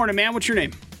 Good morning, man. What's your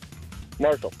name?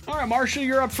 Marshall. All right, Marshall,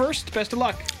 you're up first. Best of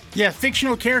luck. Yeah,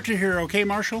 fictional character here, okay,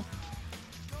 Marshall?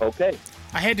 Okay.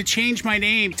 I had to change my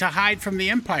name to hide from the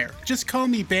Empire. Just call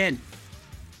me Ben.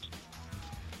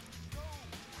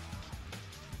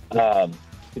 Could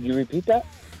you repeat that?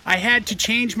 I had to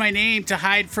change my name to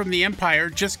hide from the Empire.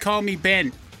 Just call me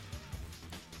Ben.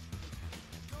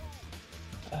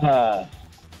 I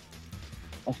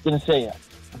was going to say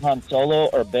Han Solo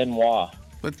or Benoit.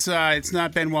 It's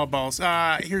not Benoit Balls.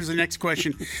 Here's the next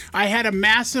question. I had a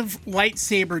massive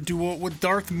lightsaber duel with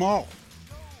Darth Maul.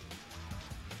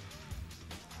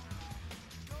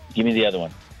 Give me the other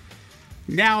one.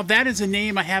 Now, that is a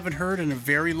name I haven't heard in a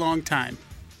very long time.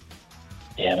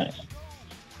 Damn it.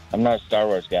 I'm not a Star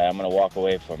Wars guy. I'm going to walk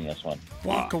away from this one.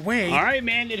 Walk away? All right,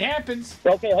 man, it happens.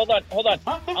 Okay, hold on.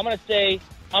 I'm going to say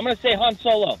Han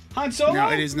Solo. Han Solo? No,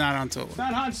 it is not Han Solo. It's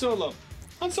not Han Solo.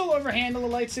 Han Solo ever handle a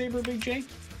lightsaber, Big J?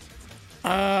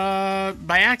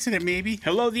 By accident, maybe.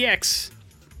 Hello, the X.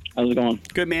 How's it going?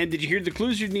 Good, man. Did you hear the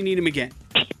clues or do you need them again?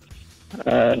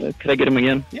 Could I get him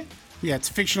again? Yeah. Yeah,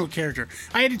 it's a fictional character.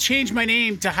 I had to change my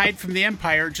name to hide from the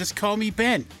Empire. Just call me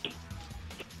Ben.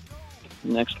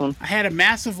 Next one. I had a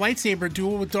massive lightsaber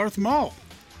duel with Darth Maul.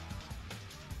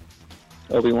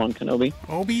 Obi-Wan Kenobi.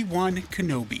 Obi-Wan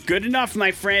Kenobi. Good enough,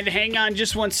 my friend. Hang on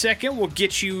just 1 second. We'll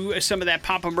get you some of that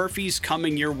Papa Murphy's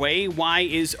coming your way. Why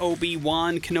is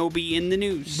Obi-Wan Kenobi in the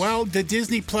news? Well, the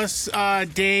Disney Plus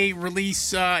Day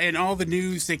release and all the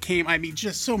news that came, I mean,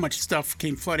 just so much stuff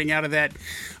came flooding out of that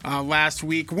last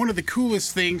week. One of the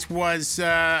coolest things was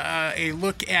a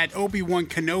look at Obi-Wan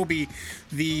Kenobi,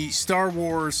 the Star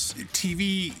Wars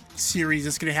TV series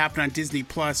that's going to happen on Disney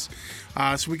Plus.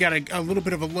 So we got a little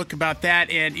bit of a look about that,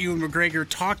 and Ewan McGregor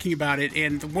talking about it.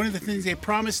 And one of the things they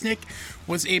promised, Nick,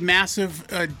 was a massive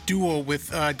duel with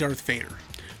Darth Vader.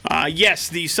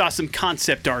 Yes, you saw some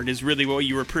concept art is really what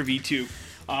you were privy to.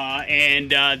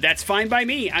 And that's fine by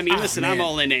me. I mean, listen, man. I'm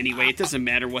all in anyway. It doesn't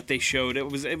matter what they showed.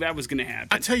 That was going to happen.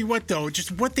 I'll tell you what, though,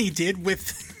 just what they did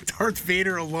with Darth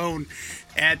Vader alone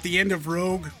at the end of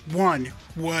Rogue One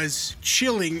was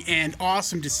chilling and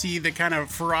awesome to see the kind of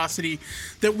ferocity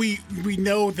that we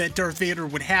know that Darth Vader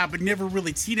would have, but never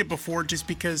really seen it before just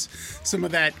because some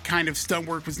of that kind of stunt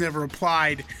work was never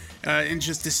applied. And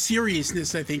just the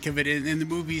seriousness, I think, of it in the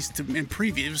movies and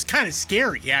preview. It was kind of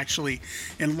scary, actually,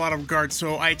 in a lot of regards.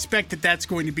 So I expect that that's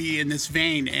going to be in this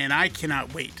vein, and I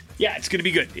cannot wait. Yeah, it's going to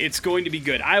be good. It's going to be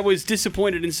good. I was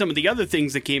disappointed in some of the other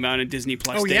things that came out on Disney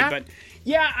Plus Day, but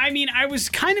yeah, I mean, I was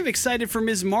kind of excited for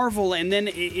Ms. Marvel, and then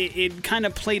it kind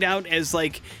of played out as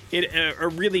like a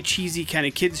really cheesy kind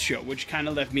of kids show, which kind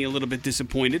of left me a little bit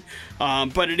disappointed.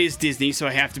 But it is Disney, so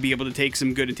I have to be able to take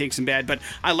some good and take some bad. But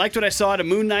I liked what I saw out of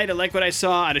Moon Knight. I like what I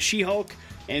saw out of She-Hulk.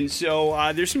 And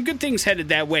so there's some good things headed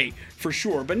that way, for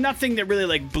sure. But nothing that really,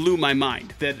 like, blew my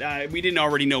mind that we didn't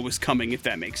already know was coming, if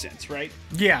that makes sense, right?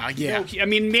 Yeah. I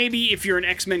mean, maybe if you're an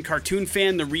X-Men cartoon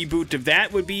fan, the reboot of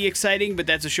that would be exciting, but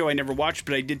that's a show I never watched.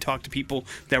 But I did talk to people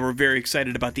that were very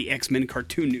excited about the X-Men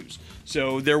cartoon news.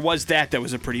 So there was that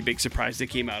was a pretty big surprise that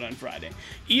came out on Friday.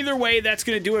 Either way, that's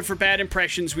going to do it for Bad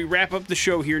Impressions. We wrap up the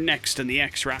show here next on the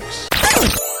X-Rocks.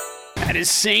 That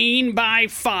is Sane by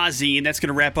Fozzy, and that's going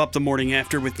to wrap up the morning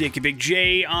after with Nick and Big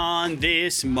J on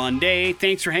this Monday.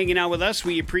 Thanks for hanging out with us.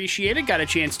 We appreciate it. Got a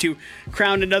chance to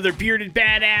crown another bearded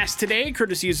badass today,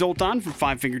 courtesy of Zoltan from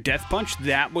Five Finger Death Punch.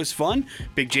 That was fun.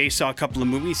 Big J saw a couple of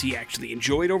movies he actually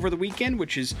enjoyed over the weekend,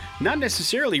 which is not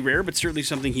necessarily rare, but certainly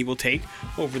something he will take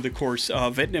over the course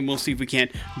of it, and we'll see if we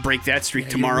can't break that streak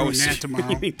tomorrow. That's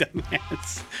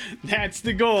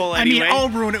the goal, anyway. I mean, I'll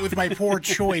ruin it with my poor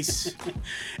choice.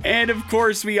 And of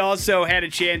course, we also had a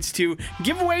chance to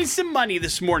give away some money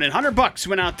this morning. $100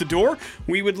 went out the door.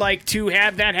 We would like to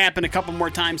have that happen a couple more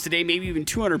times today, maybe even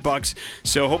 $200.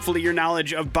 So hopefully your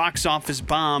knowledge of box office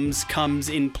bombs comes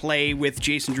in play with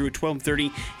Jason Drew at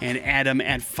 12:30 and Adam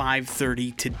at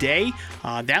 5:30 today.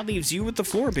 That leaves you with the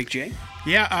floor, Big J.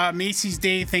 Yeah, Macy's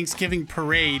Day Thanksgiving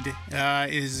Parade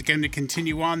is going to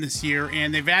continue on this year,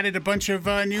 and they've added a bunch of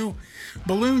new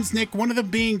balloons, Nick, one of them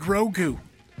being Grogu.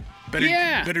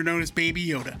 Better known as Baby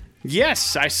Yoda.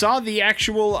 Yes, I saw the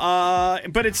actual,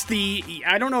 but it's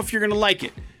I don't know if you're going to like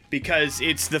it, because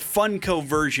it's the Funko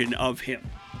version of him.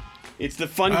 It's the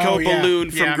Funko balloon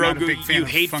from Grogu. I'm not a big fan you of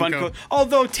hate Funko.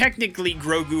 Although technically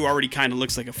Grogu already kind of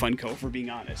looks like a Funko, if we're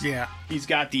being honest. Yeah. He's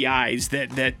got the eyes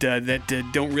that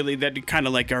don't really, that kind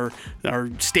of like are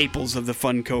staples of the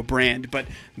Funko brand. But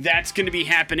that's going to be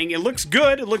happening. It looks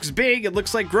good. It looks big. It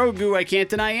looks like Grogu. I can't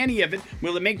deny any of it.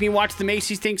 Will it make me watch the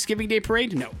Macy's Thanksgiving Day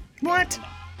Parade? No. What?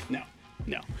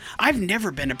 No. I've never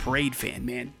been a parade fan,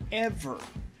 man. Ever.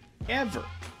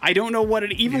 I don't know what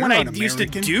it, even when I used to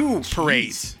do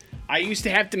parades. I used to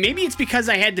have to. Maybe it's because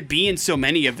I had to be in so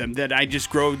many of them that I just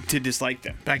grew to dislike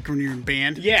them. Back when you were in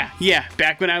band? Yeah.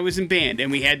 Back when I was in band and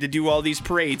we had to do all these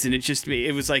parades, and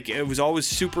it was always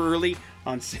super early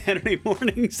on Saturday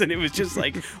mornings, and it was just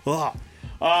like, oh.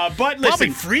 But listen, probably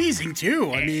freezing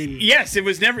too. I mean, yes, it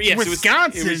was never. Yes,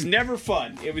 Wisconsin. It was never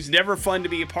fun. It was never fun to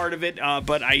be a part of it.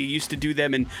 But I used to do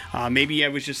them, and maybe I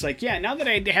was just like, yeah. Now that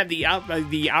I have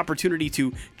the opportunity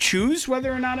to choose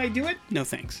whether or not I do it, no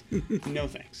thanks, no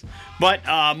thanks. But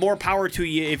more power to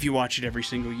you if you watch it every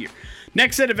single year.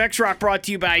 Next set of X-Rock brought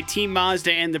to you by Team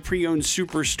Mazda and the Pre-Owned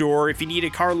Superstore. If you need a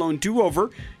car loan do-over,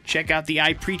 check out the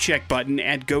iPrecheck button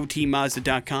at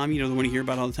GoTeamMazda.com. You know the one you hear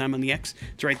about all the time on the X?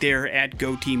 It's right there at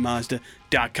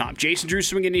GoTeamMazda.com. Jason Drew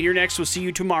swinging in here next. We'll see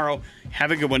you tomorrow.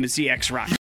 Have a good one. It's the X-Rock.